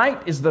of the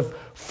light is the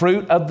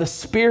fruit of the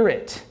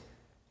Spirit.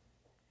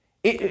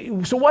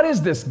 So what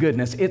is this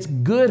goodness? It's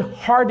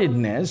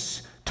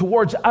good-heartedness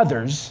towards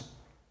others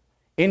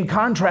in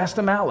contrast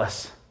to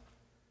malice.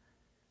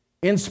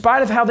 In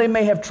spite of how they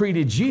may have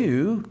treated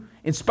you,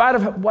 in spite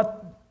of what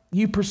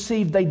you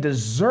perceive they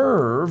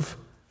deserve,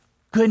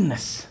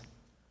 goodness.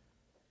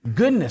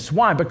 Goodness.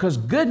 Why? Because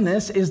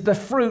goodness is the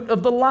fruit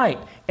of the light,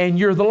 and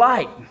you're the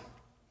light.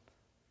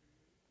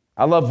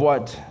 I love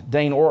what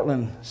Dane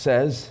Ortland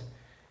says.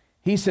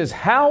 He says,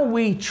 how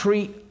we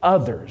treat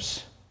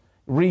others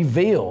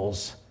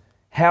reveals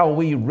how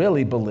we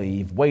really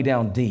believe way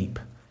down deep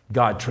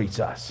God treats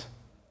us.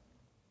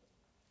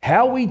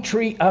 How we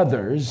treat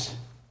others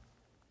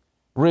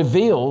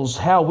reveals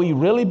how we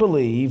really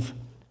believe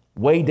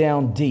way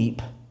down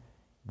deep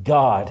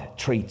God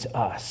treats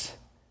us.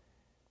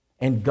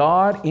 And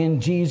God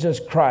in Jesus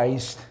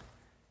Christ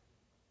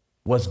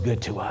was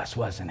good to us,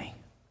 wasn't he?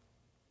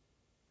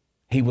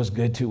 He was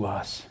good to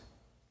us.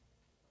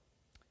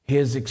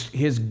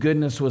 His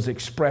goodness was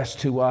expressed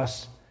to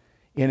us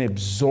in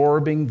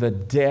absorbing the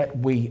debt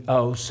we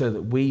owe so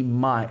that we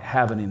might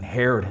have an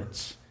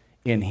inheritance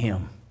in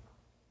him.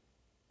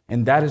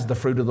 And that is the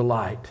fruit of the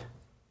light.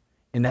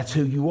 And that's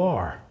who you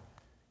are.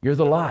 You're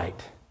the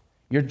light.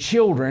 You're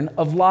children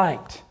of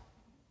light.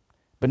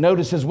 But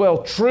notice as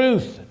well,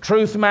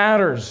 truth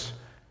matters.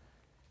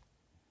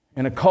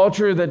 In a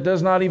culture that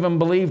does not even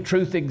believe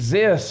truth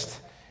exists,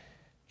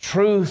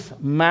 truth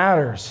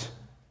matters.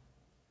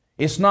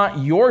 It's not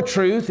your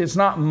truth, it's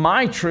not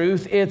my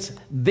truth, it's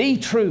the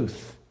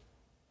truth.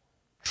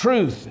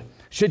 Truth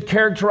should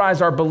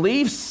characterize our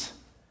beliefs.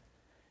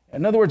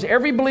 In other words,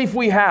 every belief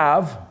we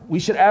have, we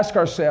should ask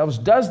ourselves,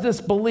 does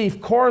this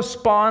belief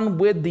correspond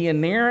with the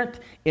inerrant,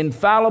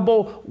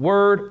 infallible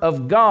Word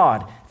of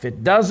God? If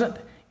it doesn't,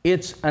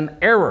 it's an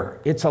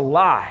error. It's a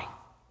lie.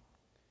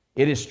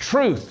 It is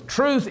truth.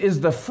 Truth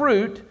is the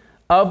fruit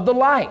of the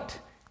light.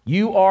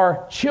 You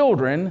are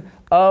children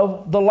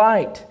of the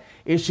light.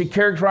 It should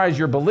characterize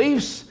your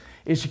beliefs.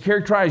 It should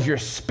characterize your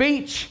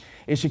speech.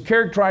 It should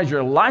characterize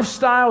your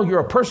lifestyle. You're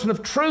a person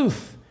of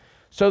truth.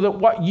 So that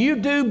what you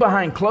do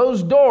behind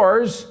closed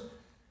doors,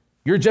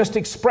 you're just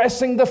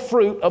expressing the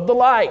fruit of the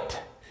light.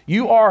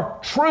 You are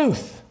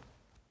truth.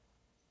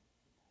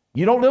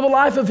 You don't live a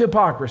life of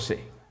hypocrisy.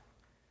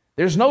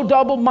 There's no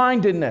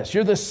double-mindedness.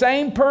 You're the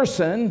same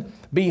person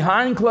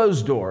behind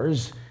closed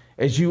doors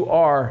as you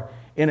are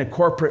in a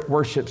corporate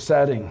worship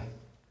setting.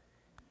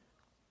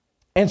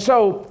 And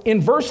so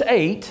in verse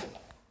 8,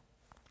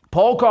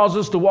 Paul calls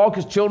us to walk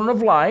as children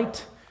of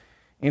light.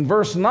 In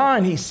verse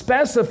 9, he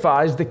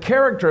specifies the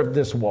character of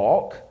this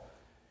walk.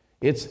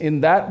 It's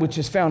in that which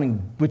is found in,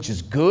 which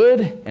is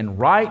good and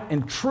right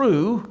and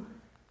true.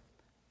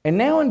 And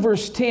now in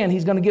verse 10,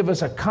 he's going to give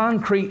us a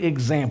concrete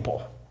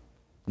example.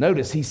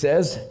 Notice he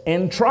says,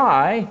 and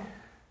try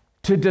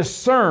to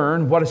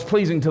discern what is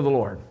pleasing to the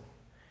Lord.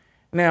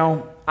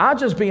 Now, I'll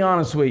just be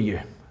honest with you.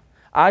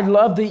 I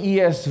love the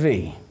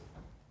ESV.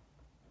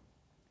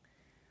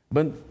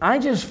 But I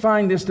just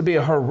find this to be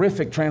a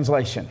horrific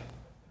translation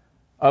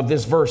of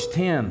this verse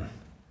 10.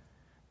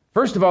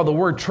 First of all, the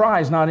word try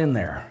is not in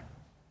there.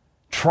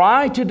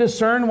 Try to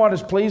discern what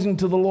is pleasing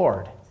to the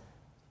Lord.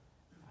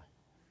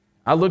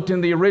 I looked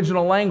in the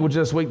original language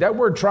this week. That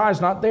word try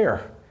is not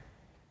there.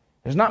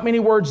 There's not many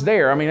words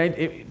there. I mean,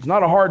 it's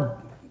not a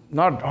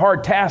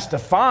hard task to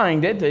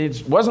find it.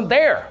 It wasn't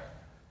there.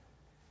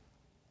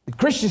 The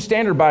Christian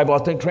Standard Bible, I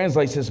think,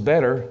 translates this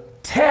better.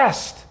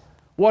 Test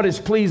what is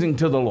pleasing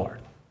to the Lord.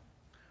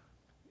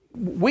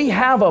 We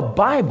have a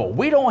Bible.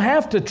 We don't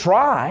have to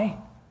try.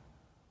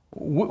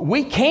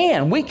 We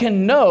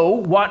can know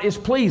what is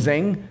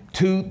pleasing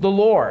to the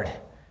Lord.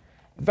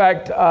 In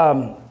fact,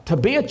 to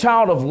be a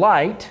child of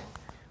light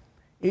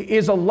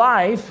is a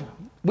life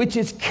which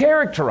is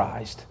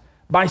characterized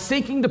by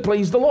seeking to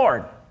please the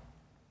Lord.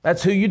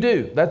 That's who you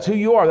do. That's who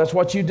you are. That's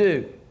what you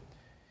do.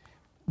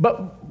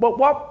 But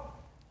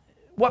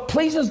what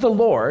pleases the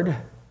Lord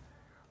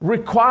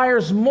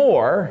requires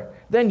more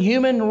than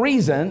human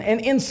reason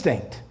and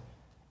instinct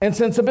and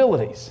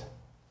sensibilities.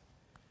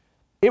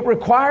 It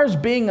requires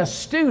being a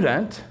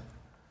student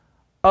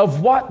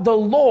of what the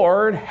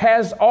Lord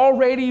has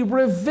already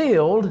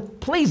revealed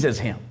pleases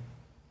Him.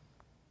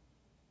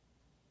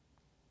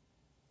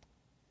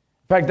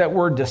 In fact, that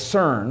word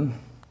discern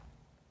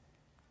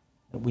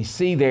that we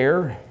see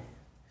there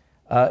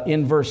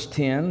in verse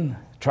 10,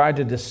 try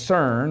to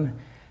discern,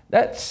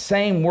 that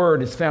same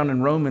word is found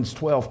in Romans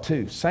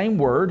 12:2. Same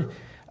word,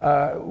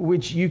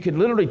 which you could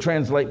literally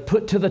translate,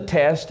 put to the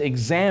test,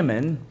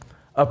 examine,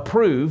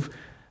 approve.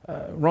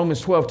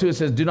 Romans 12:2, it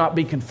says, do not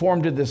be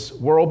conformed to this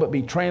world, but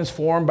be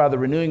transformed by the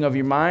renewing of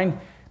your mind.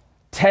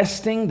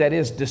 Testing, that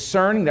is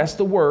discerning, that's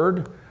the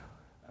word.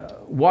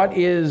 What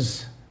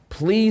is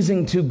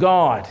pleasing to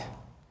God?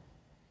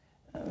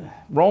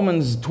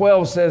 Romans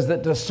 12 says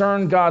that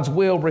discern God's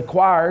will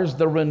requires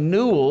the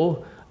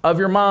renewal of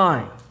your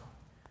mind.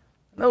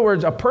 In other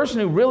words, a person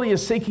who really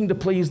is seeking to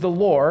please the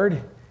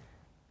Lord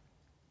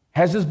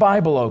has his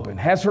Bible open,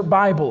 has her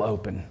Bible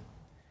open.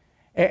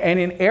 And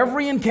in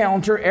every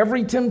encounter,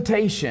 every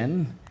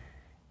temptation,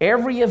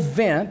 every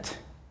event,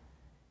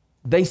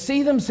 they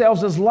see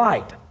themselves as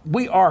light.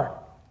 We are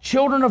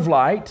children of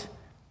light,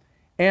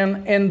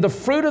 and the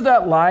fruit of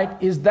that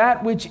light is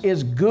that which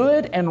is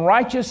good and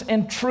righteous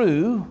and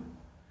true.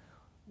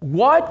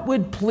 What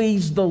would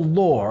please the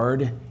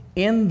Lord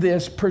in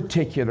this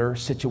particular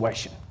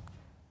situation?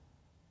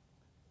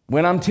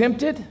 When I'm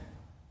tempted,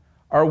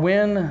 or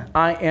when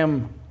I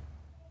am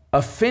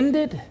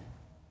offended,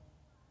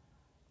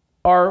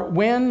 or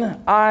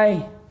when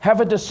I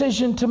have a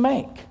decision to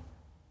make.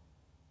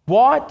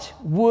 What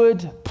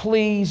would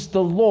please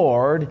the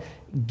Lord,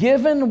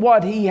 given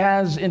what He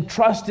has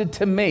entrusted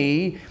to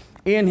me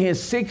in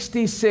His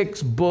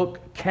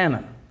 66-book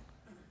canon?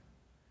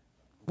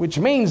 Which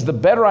means the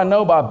better I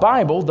know my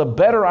Bible, the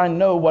better I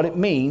know what it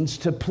means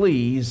to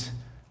please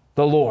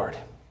the Lord.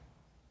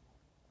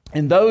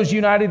 And those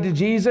united to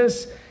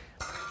Jesus,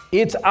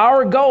 it's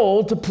our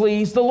goal to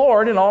please the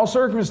Lord in all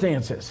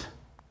circumstances.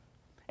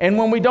 And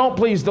when we don't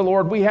please the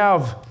Lord, we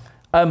have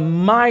a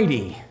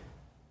mighty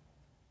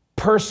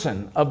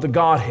person of the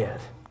Godhead,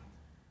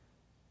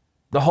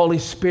 the Holy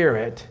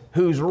Spirit,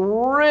 who's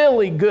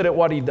really good at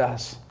what He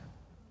does.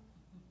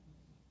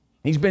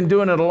 He's been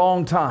doing it a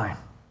long time.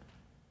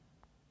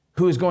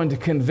 Who is going to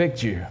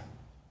convict you?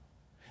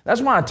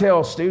 That's why I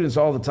tell students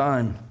all the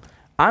time,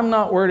 I'm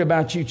not worried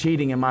about you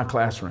cheating in my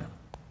classroom.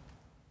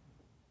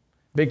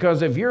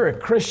 Because if you're a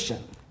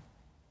Christian,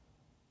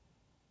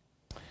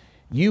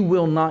 you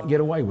will not get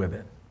away with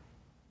it.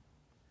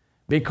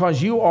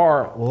 Because you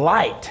are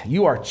light.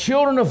 You are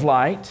children of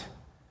light.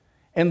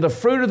 And the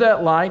fruit of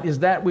that light is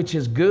that which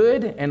is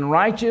good and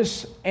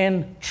righteous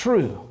and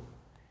true.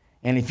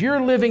 And if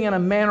you're living in a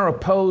manner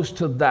opposed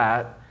to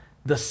that,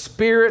 the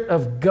Spirit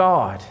of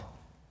God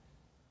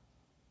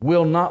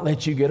will not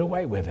let you get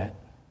away with it.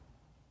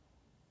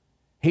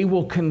 He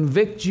will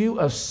convict you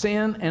of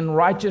sin and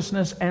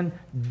righteousness and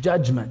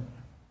judgment.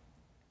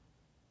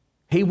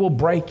 He will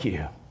break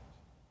you.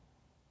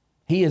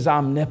 He is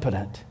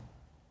omnipotent.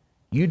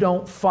 You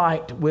don't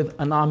fight with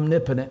an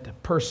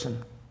omnipotent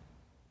person.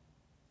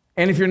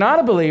 And if you're not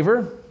a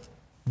believer,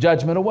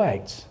 judgment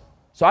awaits.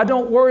 So I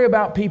don't worry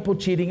about people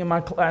cheating in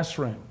my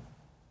classroom.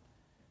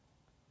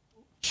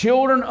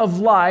 Children of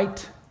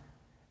light,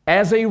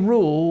 as a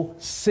rule,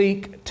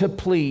 seek to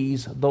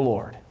please the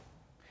Lord.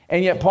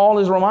 And yet Paul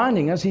is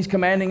reminding us, he's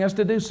commanding us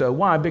to do so.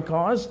 Why?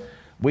 Because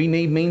we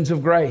need means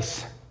of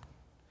grace.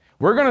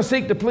 We're going to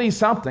seek to please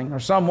something or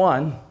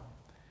someone,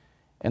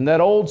 and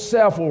that old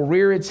self will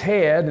rear its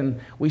head,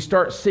 and we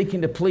start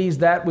seeking to please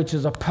that which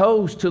is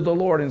opposed to the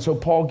Lord. And so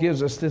Paul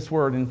gives us this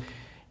word, and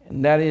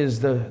that is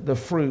the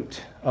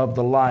fruit of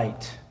the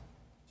light.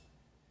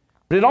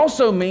 But it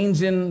also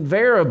means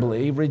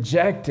invariably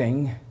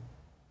rejecting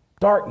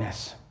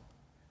darkness.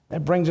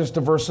 That brings us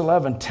to verse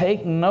 11.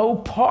 Take no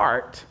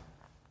part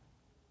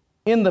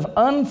in the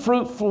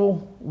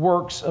unfruitful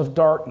works of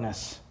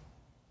darkness,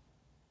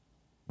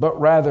 but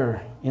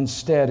rather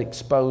instead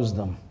expose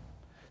them.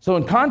 So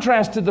in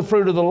contrast to the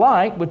fruit of the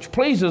light, which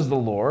pleases the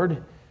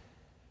Lord,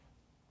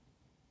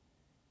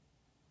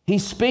 he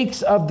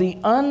speaks of the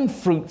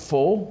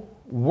unfruitful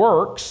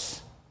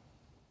works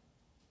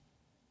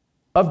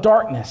of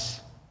darkness.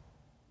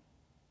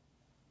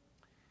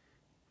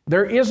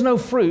 There is no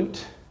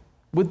fruit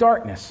with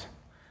darkness.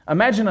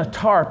 Imagine a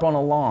tarp on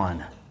a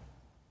lawn.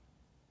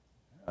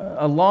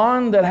 A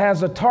lawn that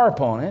has a tarp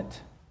on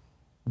it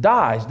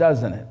dies,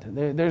 doesn't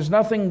it? There's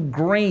nothing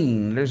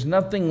green, there's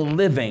nothing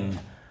living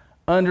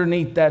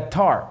underneath that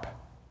tarp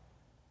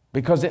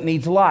because it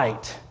needs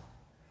light.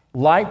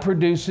 Light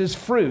produces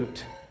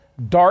fruit.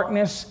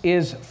 Darkness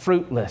is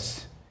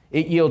fruitless.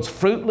 It yields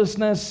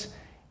fruitlessness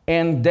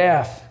and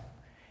death.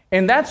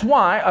 And that's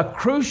why a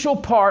crucial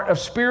part of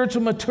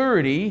spiritual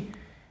maturity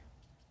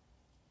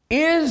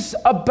is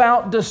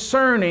about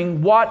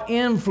discerning what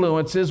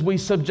influences we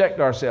subject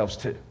ourselves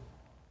to.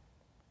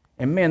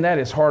 And man, that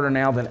is harder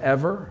now than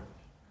ever.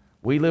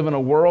 We live in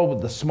a world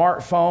with the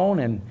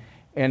smartphone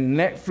and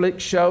Netflix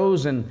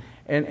shows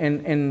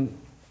and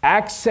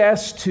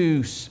access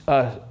to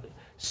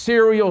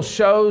serial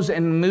shows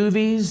and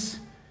movies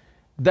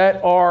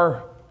that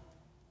are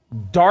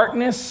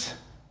darkness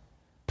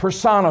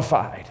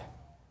personified.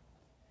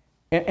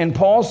 And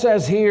Paul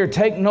says here,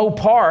 take no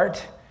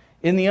part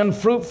in the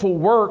unfruitful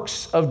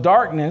works of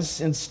darkness,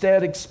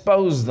 instead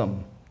expose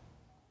them.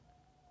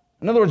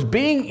 In other words,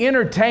 being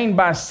entertained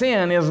by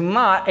sin is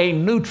not a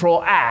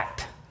neutral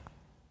act.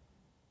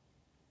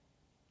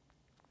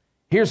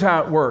 Here's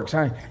how it works.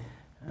 I've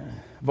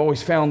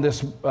always found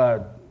this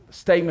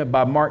statement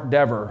by Mark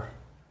Dever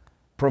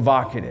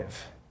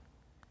provocative.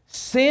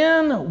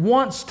 Sin,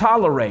 once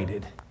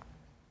tolerated,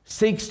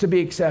 seeks to be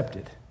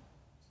accepted.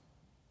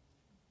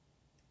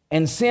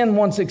 And sin,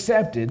 once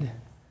accepted,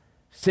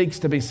 seeks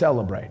to be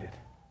celebrated.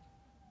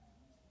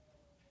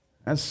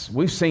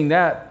 We've seen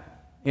that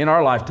in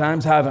our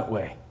lifetimes, haven't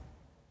we?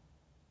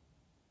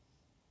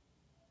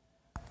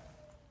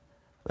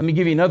 Let me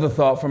give you another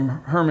thought from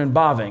Herman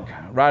Bavinck,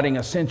 writing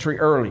a century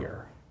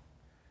earlier.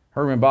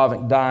 Herman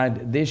Bavinck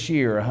died this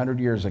year, 100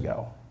 years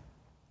ago.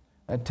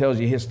 That tells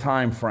you his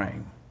time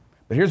frame.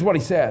 But here's what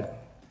he said.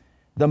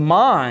 The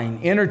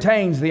mind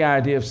entertains the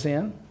idea of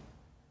sin.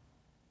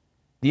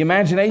 The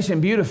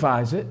imagination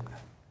beautifies it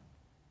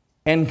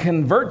and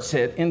converts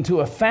it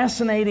into a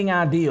fascinating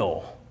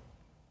ideal.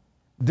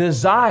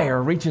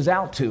 Desire reaches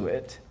out to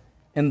it,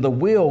 and the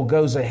will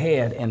goes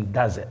ahead and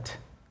does it.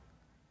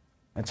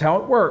 That's how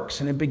it works.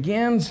 And it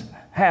begins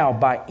how?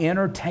 By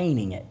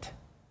entertaining it.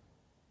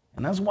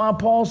 And that's why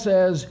Paul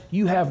says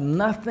you have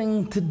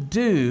nothing to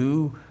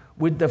do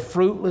with the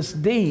fruitless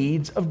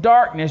deeds of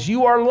darkness.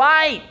 You are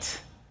light.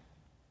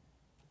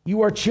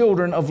 You are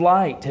children of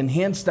light, and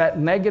hence that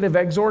negative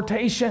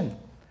exhortation.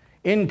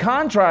 In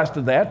contrast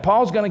to that,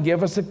 Paul's going to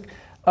give us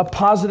a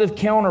positive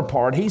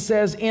counterpart. He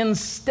says,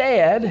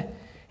 instead,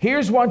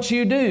 here's what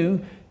you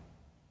do.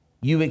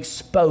 You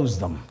expose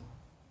them.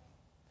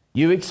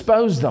 You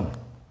expose them.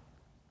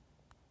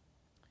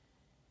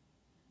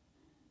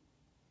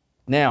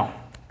 Now,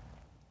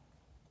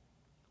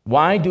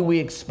 why do we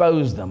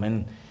expose them?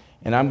 And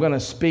I'm going to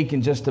speak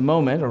in just a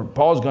moment, or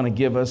Paul's going to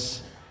give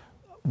us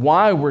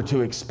why we're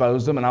to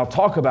expose them, and I'll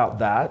talk about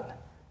that.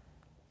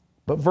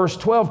 But verse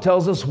 12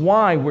 tells us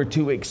why we're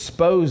to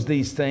expose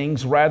these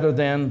things rather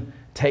than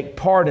take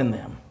part in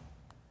them.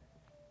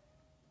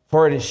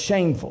 For it is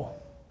shameful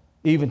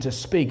even to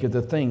speak of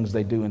the things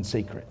they do in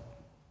secret.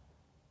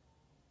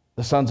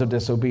 The sons of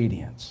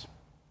disobedience.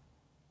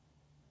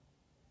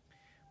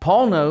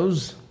 Paul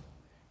knows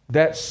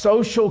that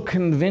social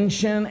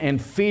convention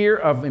and fear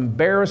of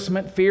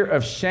embarrassment, fear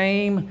of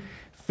shame,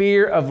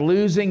 fear of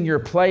losing your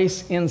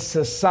place in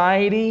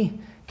society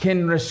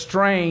can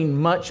restrain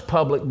much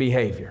public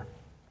behavior.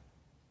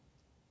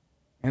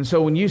 And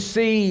so when you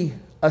see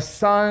a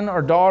son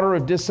or daughter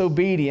of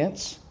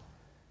disobedience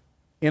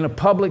in a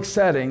public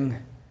setting,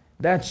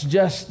 that's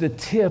just the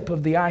tip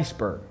of the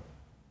iceberg.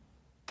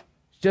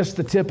 It's just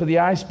the tip of the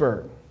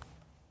iceberg.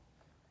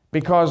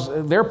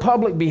 Because their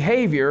public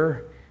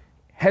behavior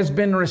has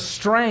been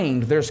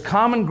restrained. There's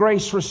common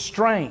grace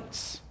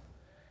restraints.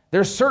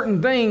 There's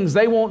certain things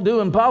they won't do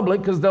in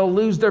public because they'll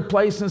lose their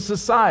place in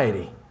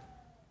society.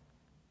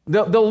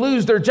 They'll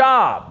lose their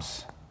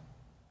jobs.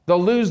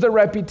 They'll lose their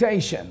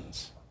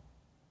reputations.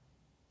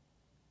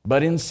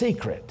 But in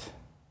secret,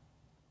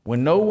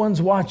 when no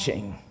one's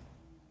watching,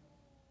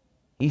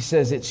 he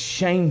says it's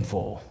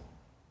shameful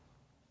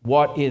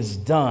what is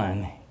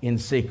done in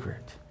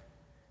secret.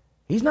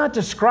 He's not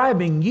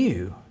describing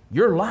you,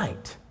 your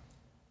light.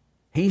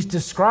 He's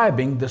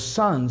describing the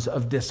sons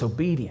of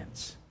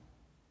disobedience.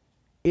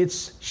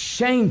 It's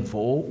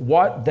shameful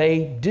what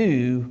they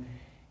do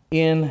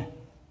in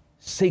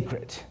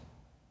secret.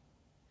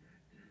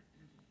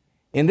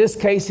 In this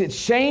case, it's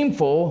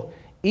shameful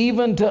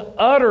even to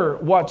utter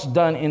what's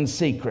done in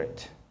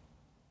secret.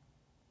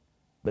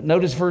 But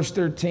notice verse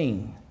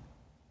 13.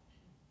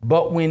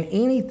 But when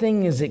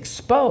anything is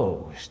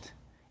exposed,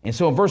 and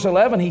so in verse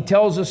 11, he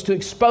tells us to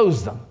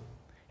expose them.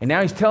 And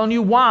now he's telling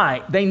you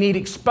why they need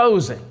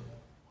exposing.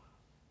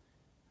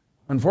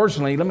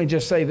 Unfortunately, let me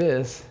just say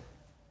this.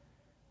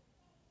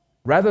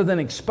 Rather than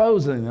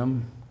exposing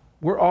them,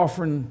 we're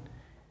often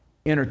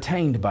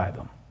entertained by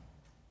them.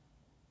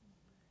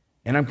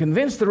 And I'm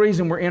convinced the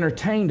reason we're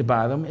entertained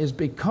by them is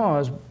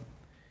because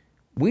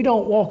we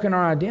don't walk in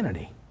our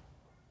identity.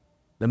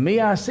 The me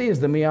I see is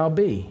the me I'll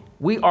be.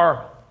 We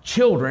are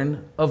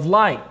children of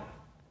light.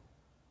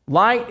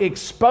 Light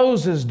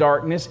exposes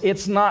darkness.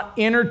 It's not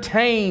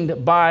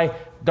entertained by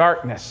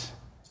darkness.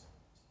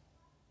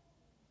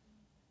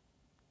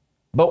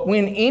 But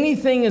when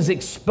anything is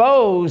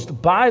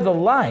exposed by the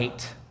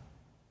light,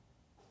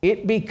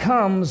 it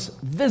becomes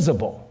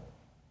visible.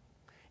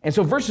 And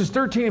so verses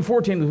 13 and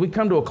 14, as we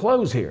come to a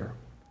close here,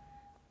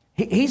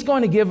 he's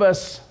going to give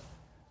us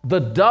the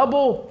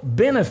double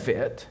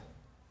benefit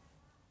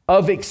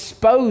of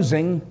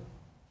exposing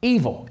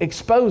evil,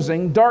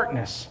 exposing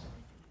darkness.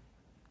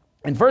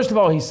 And first of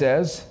all, he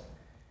says,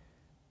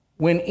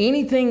 when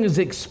anything is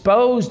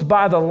exposed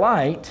by the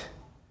light,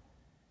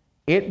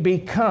 it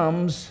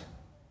becomes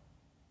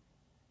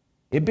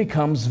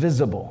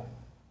visible.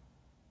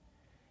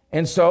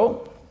 And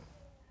so,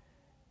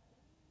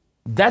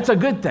 that's a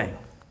good thing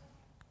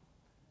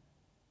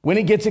when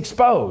it gets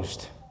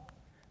exposed,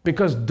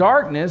 because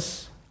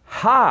darkness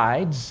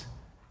hides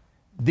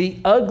the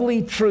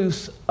ugly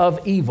truths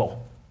of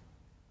evil.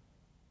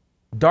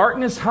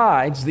 Darkness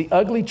hides the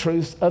ugly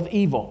truths of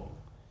evil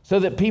so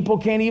that people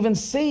can't even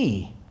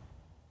see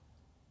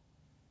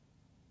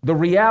the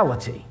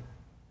reality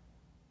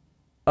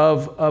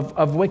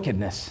of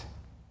wickedness.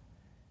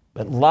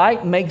 But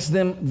light makes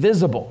them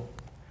visible.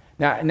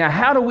 Now,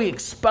 how do we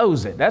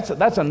expose it?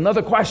 That's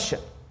another question.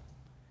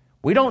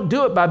 We don't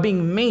do it by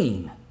being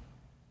mean.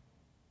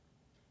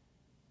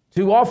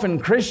 Too often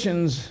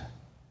Christians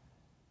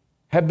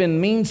have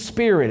been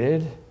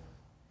mean-spirited,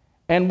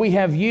 and we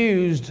have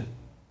used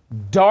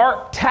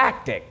dark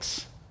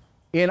tactics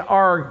in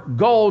our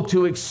goal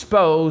to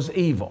expose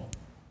evil.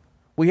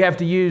 We have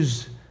to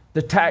use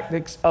the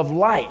tactics of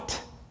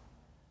light,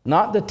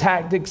 not the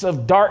tactics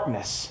of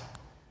darkness.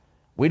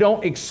 We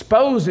don't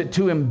expose it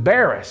to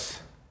embarrass.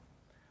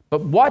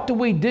 But what do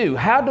we do?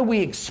 How do we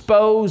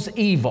expose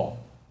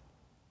evil?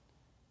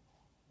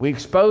 We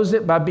expose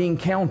it by being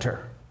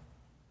counter.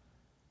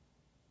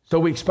 So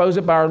we expose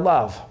it by our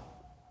love,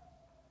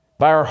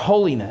 by our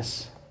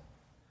holiness,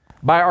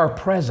 by our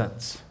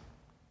presence.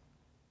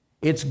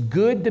 It's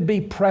good to be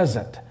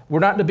present. We're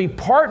not to be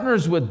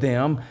partners with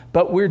them,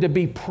 but we're to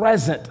be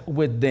present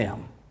with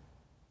them.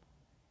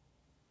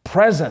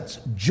 Presence,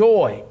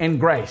 joy, and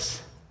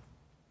grace.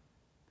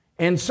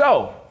 And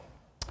so,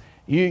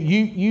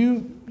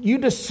 you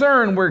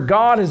discern where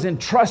God has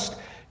entrusted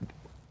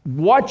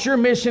what your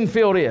mission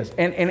field is.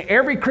 And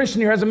every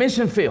Christian here has a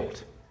mission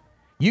field.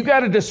 You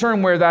got to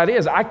discern where that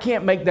is. I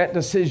can't make that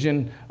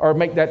decision or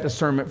make that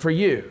discernment for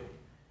you.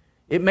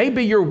 It may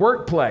be your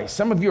workplace.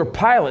 Some of you are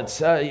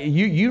pilots.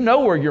 You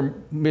know where your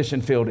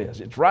mission field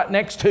is. It's right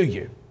next to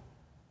you.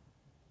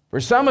 For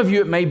some of you,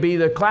 it may be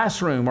the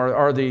classroom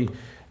or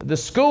the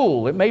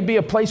school. It may be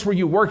a place where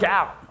you work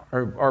out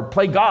or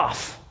play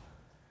golf.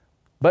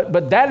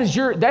 But that's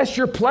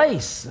your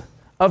place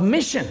of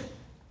mission.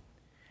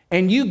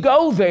 And you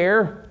go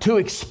there to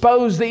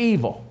expose the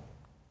evil.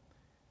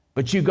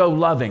 But you go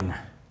loving.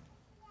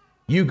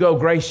 You go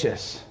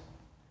gracious.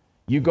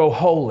 You go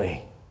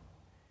holy.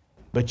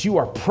 but you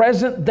are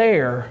present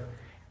there.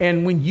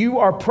 And when you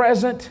are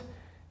present,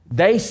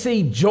 they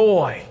see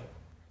joy.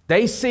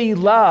 They see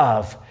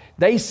love.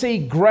 They see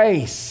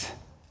grace.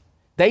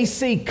 They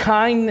see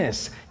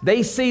kindness.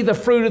 They see the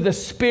fruit of the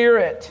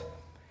Spirit.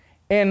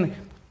 And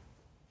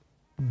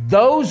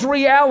those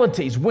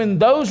realities, when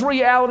those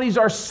realities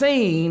are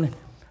seen,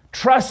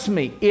 trust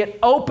me, it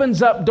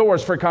opens up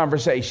doors for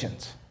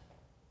conversations.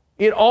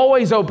 It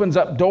always opens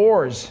up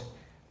doors.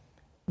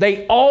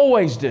 They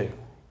always do.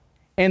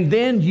 And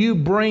then you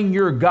bring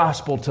your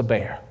gospel to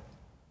bear.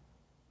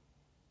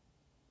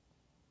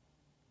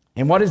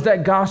 And what is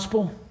that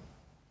gospel?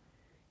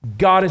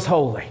 God is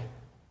holy.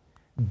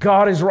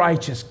 God is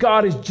righteous.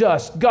 God is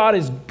just. God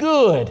is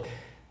good.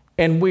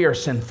 And we are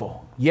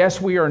sinful.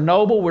 Yes, we are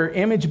noble. We're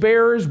image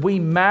bearers. We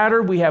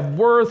matter. We have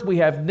worth. We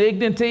have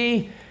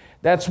dignity.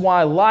 That's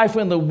why life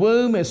in the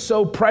womb is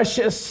so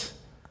precious.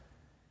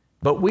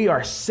 But we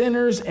are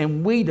sinners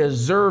and we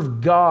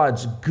deserve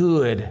God's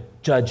good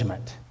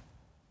judgment.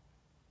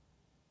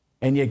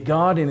 And yet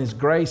God in His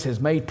grace has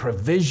made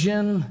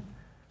provision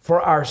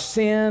for our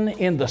sin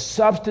in the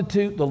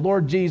substitute, the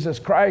Lord Jesus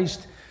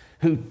Christ,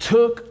 who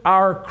took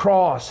our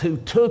cross, who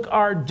took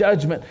our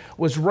judgment,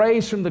 was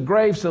raised from the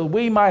grave so that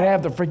we might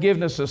have the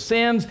forgiveness of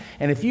sins.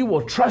 And if you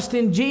will trust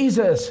in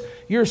Jesus,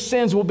 your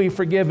sins will be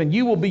forgiven.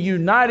 You will be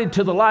united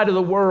to the light of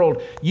the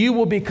world. You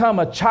will become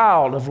a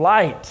child of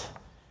light.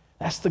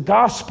 That's the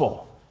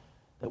gospel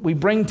that we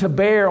bring to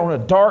bear on a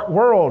dark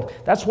world.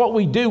 That's what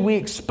we do. We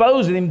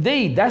expose it.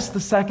 Indeed, that's the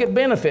second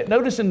benefit.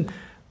 Notice in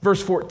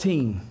verse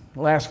 14,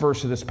 the last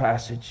verse of this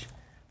passage,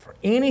 for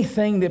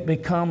anything that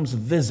becomes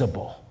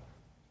visible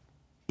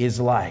is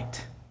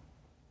light.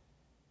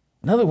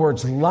 In other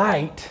words,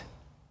 light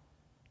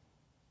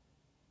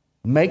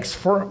makes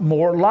for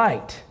more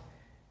light.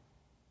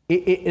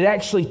 It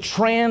actually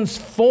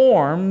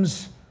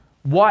transforms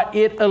what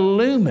it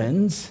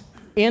illumines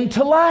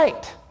into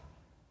light.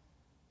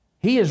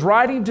 He is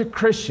writing to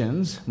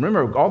Christians,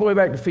 remember, all the way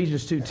back to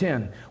Ephesians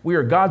 2:10, we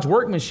are God's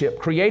workmanship,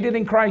 created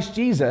in Christ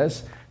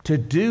Jesus to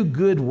do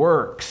good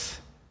works.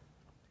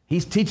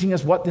 He's teaching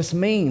us what this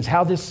means,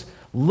 how this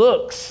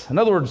looks. In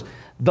other words,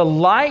 the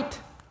light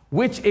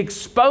which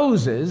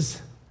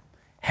exposes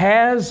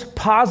has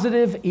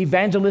positive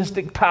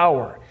evangelistic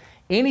power.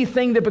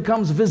 Anything that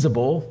becomes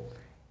visible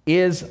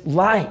is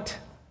light.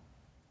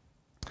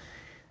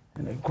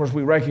 And of course,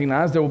 we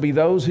recognize there will be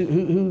those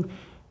who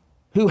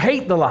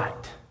hate the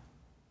light.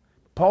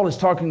 Paul is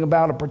talking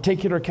about a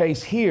particular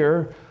case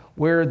here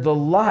where the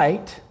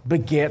light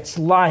begets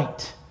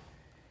light,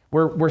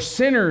 where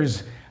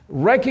sinners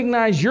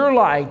recognize your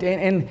light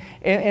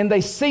and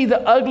they see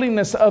the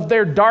ugliness of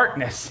their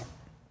darkness,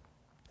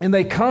 and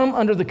they come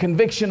under the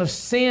conviction of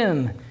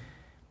sin,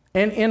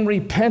 and in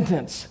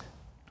repentance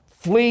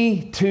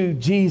flee to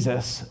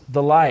Jesus,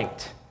 the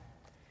light.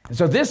 And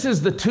so this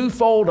is the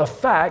twofold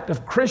effect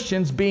of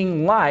Christians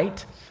being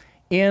light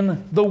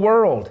in the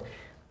world.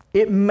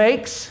 It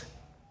makes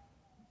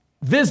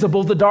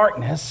visible the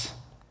darkness,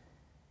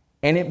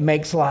 and it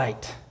makes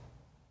light.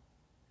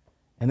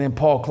 And then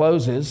Paul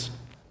closes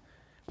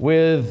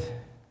with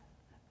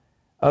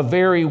a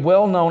very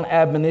well-known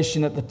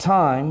admonition at the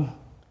time,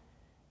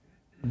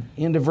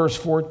 into verse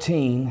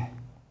 14.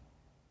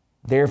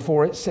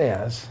 Therefore it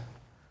says,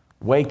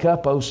 wake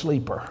up, O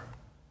sleeper,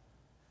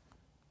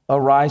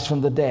 arise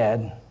from the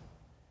dead,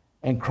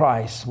 and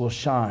Christ will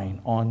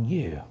shine on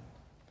you.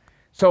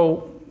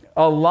 So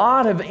a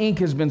lot of ink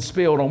has been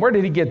spilled on where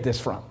did he get this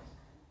from?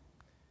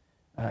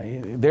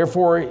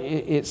 Therefore,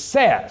 it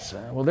says,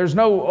 well, there's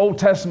no Old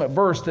Testament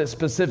verse that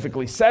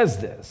specifically says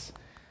this.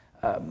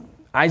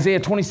 Isaiah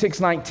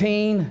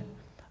 26:19,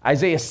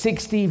 Isaiah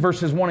 60,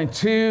 verses 1 and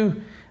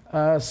 2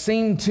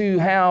 seem to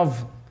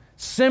have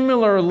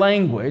similar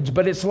language,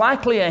 but it's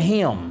likely a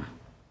hymn.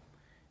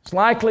 It's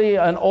likely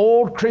an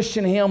old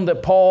Christian hymn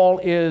that Paul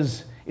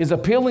is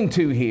appealing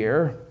to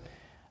here.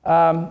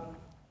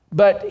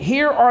 But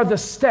here are the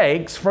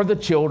stakes for the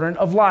children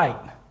of light.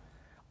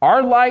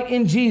 Our light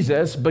in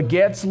Jesus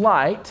begets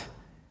light,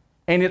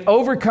 and it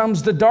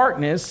overcomes the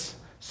darkness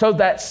so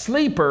that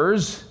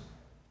sleepers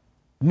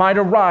might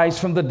arise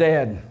from the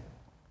dead.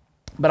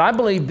 But I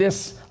believe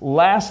this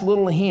last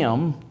little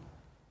hymn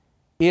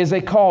is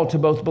a call to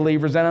both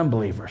believers and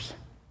unbelievers.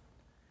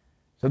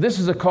 So this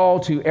is a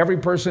call to every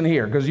person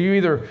here, because you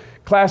either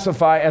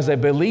classify as a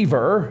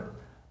believer,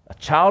 a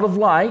child of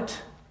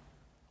light,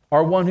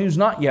 or one who's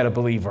not yet a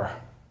believer.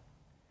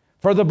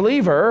 For the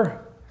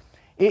believer,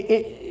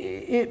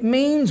 it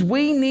means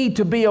we need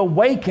to be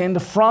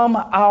awakened from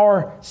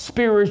our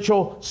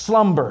spiritual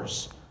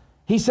slumbers.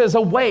 He says,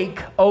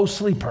 awake, O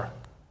sleeper.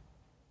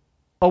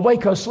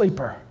 Awake, O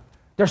sleeper.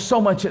 There's so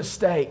much at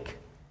stake.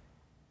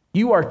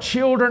 You are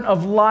children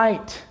of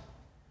light.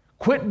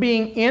 Quit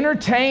being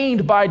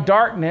entertained by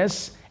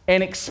darkness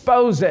and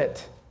expose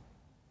it.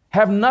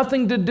 Have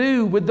nothing to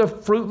do with the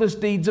fruitless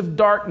deeds of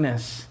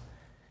darkness.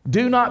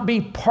 Do not be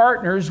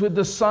partners with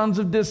the sons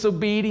of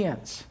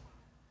disobedience.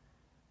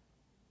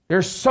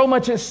 There's so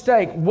much at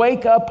stake.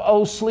 Wake up,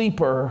 O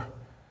sleeper.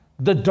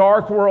 The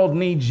dark world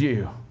needs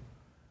you.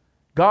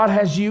 God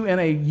has you in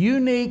a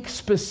unique,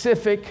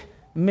 specific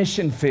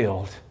mission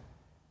field.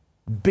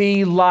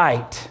 Be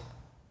light.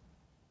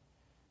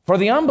 For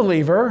the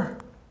unbeliever,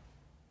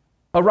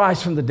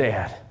 arise from the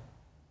dead.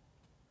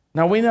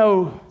 Now we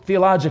know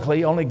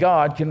theologically only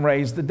God can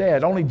raise the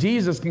dead. Only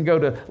Jesus can go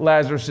to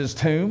Lazarus'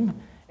 tomb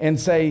and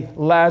say,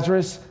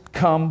 Lazarus,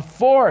 come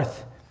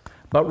forth.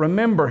 But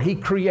remember, he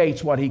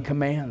creates what he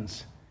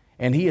commands.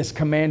 And he is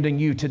commanding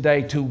you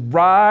today to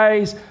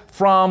rise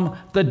from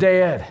the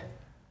dead.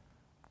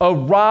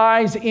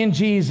 Arise in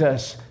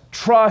Jesus.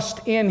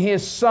 Trust in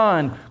his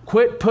Son.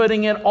 Quit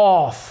putting it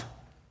off.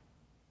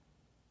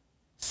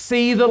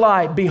 See the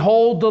light.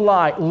 Behold the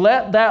light.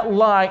 Let that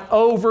light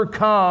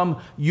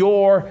overcome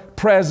your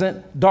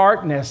present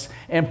darkness.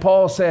 And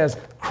Paul says,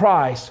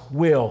 Christ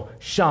will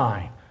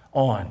shine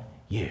on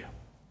you.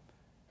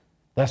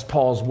 That's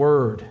Paul's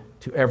word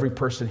to every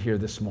person here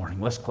this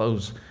morning. Let's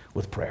close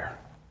with prayer.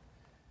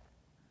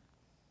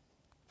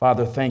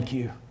 Father, thank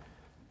you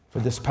for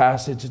this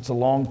passage. It's a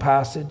long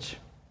passage.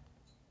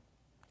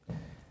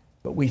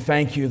 But we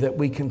thank you that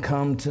we can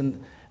come to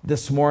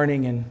this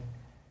morning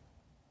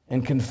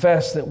and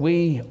confess that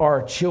we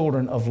are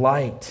children of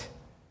light.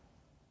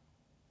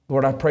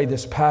 Lord, I pray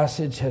this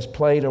passage has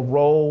played a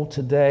role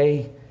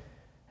today,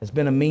 has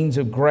been a means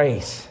of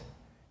grace,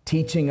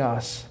 teaching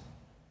us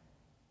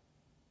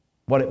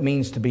what it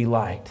means to be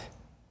light.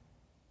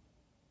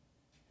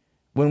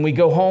 When we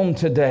go home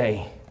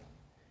today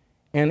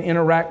and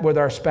interact with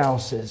our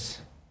spouses,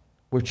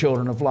 we're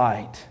children of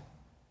light.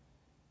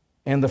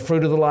 And the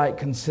fruit of the light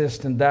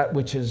consists in that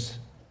which is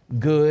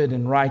good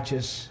and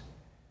righteous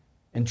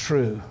and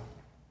true.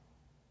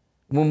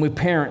 When we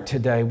parent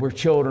today, we're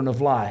children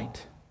of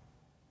light.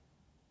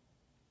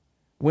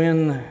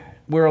 When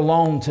we're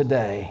alone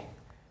today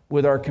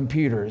with our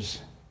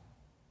computers,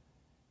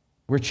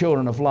 we're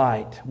children of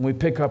light. When we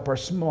pick up our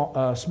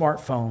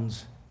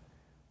smartphones,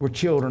 we're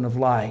children of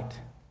light.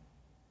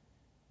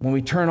 When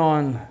we turn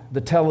on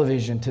the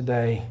television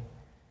today,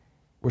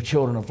 we're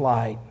children of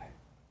light.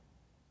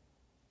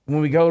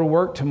 When we go to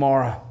work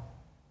tomorrow,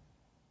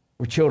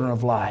 we're children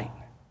of light.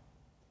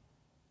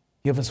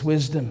 Give us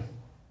wisdom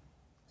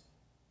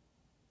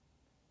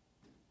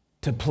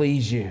to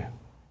please you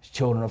as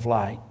children of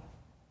light.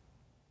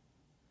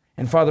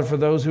 And Father, for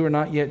those who are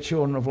not yet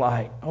children of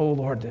light, oh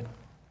Lord, that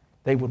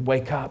they would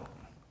wake up.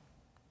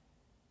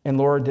 And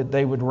Lord, that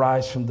they would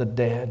rise from the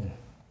dead.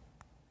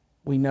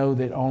 We know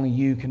that only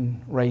you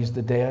can raise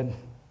the dead,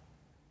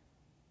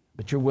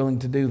 but you're willing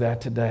to do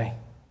that today.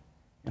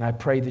 And I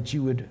pray that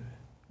you would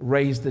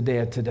raise the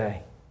dead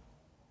today,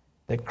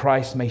 that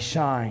Christ may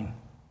shine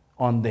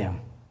on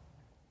them,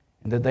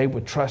 and that they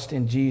would trust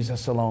in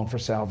Jesus alone for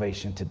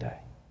salvation today.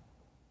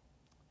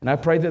 And I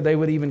pray that they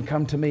would even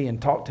come to me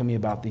and talk to me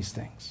about these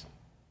things.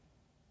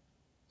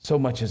 So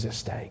much is at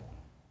stake.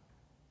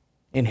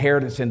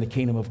 Inheritance in the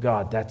kingdom of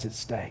God, that's at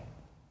stake.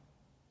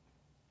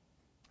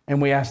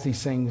 And we ask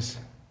these things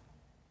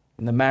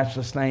in the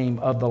matchless name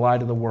of the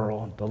light of the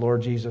world, the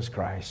Lord Jesus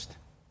Christ.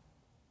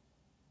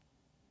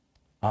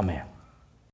 Amen.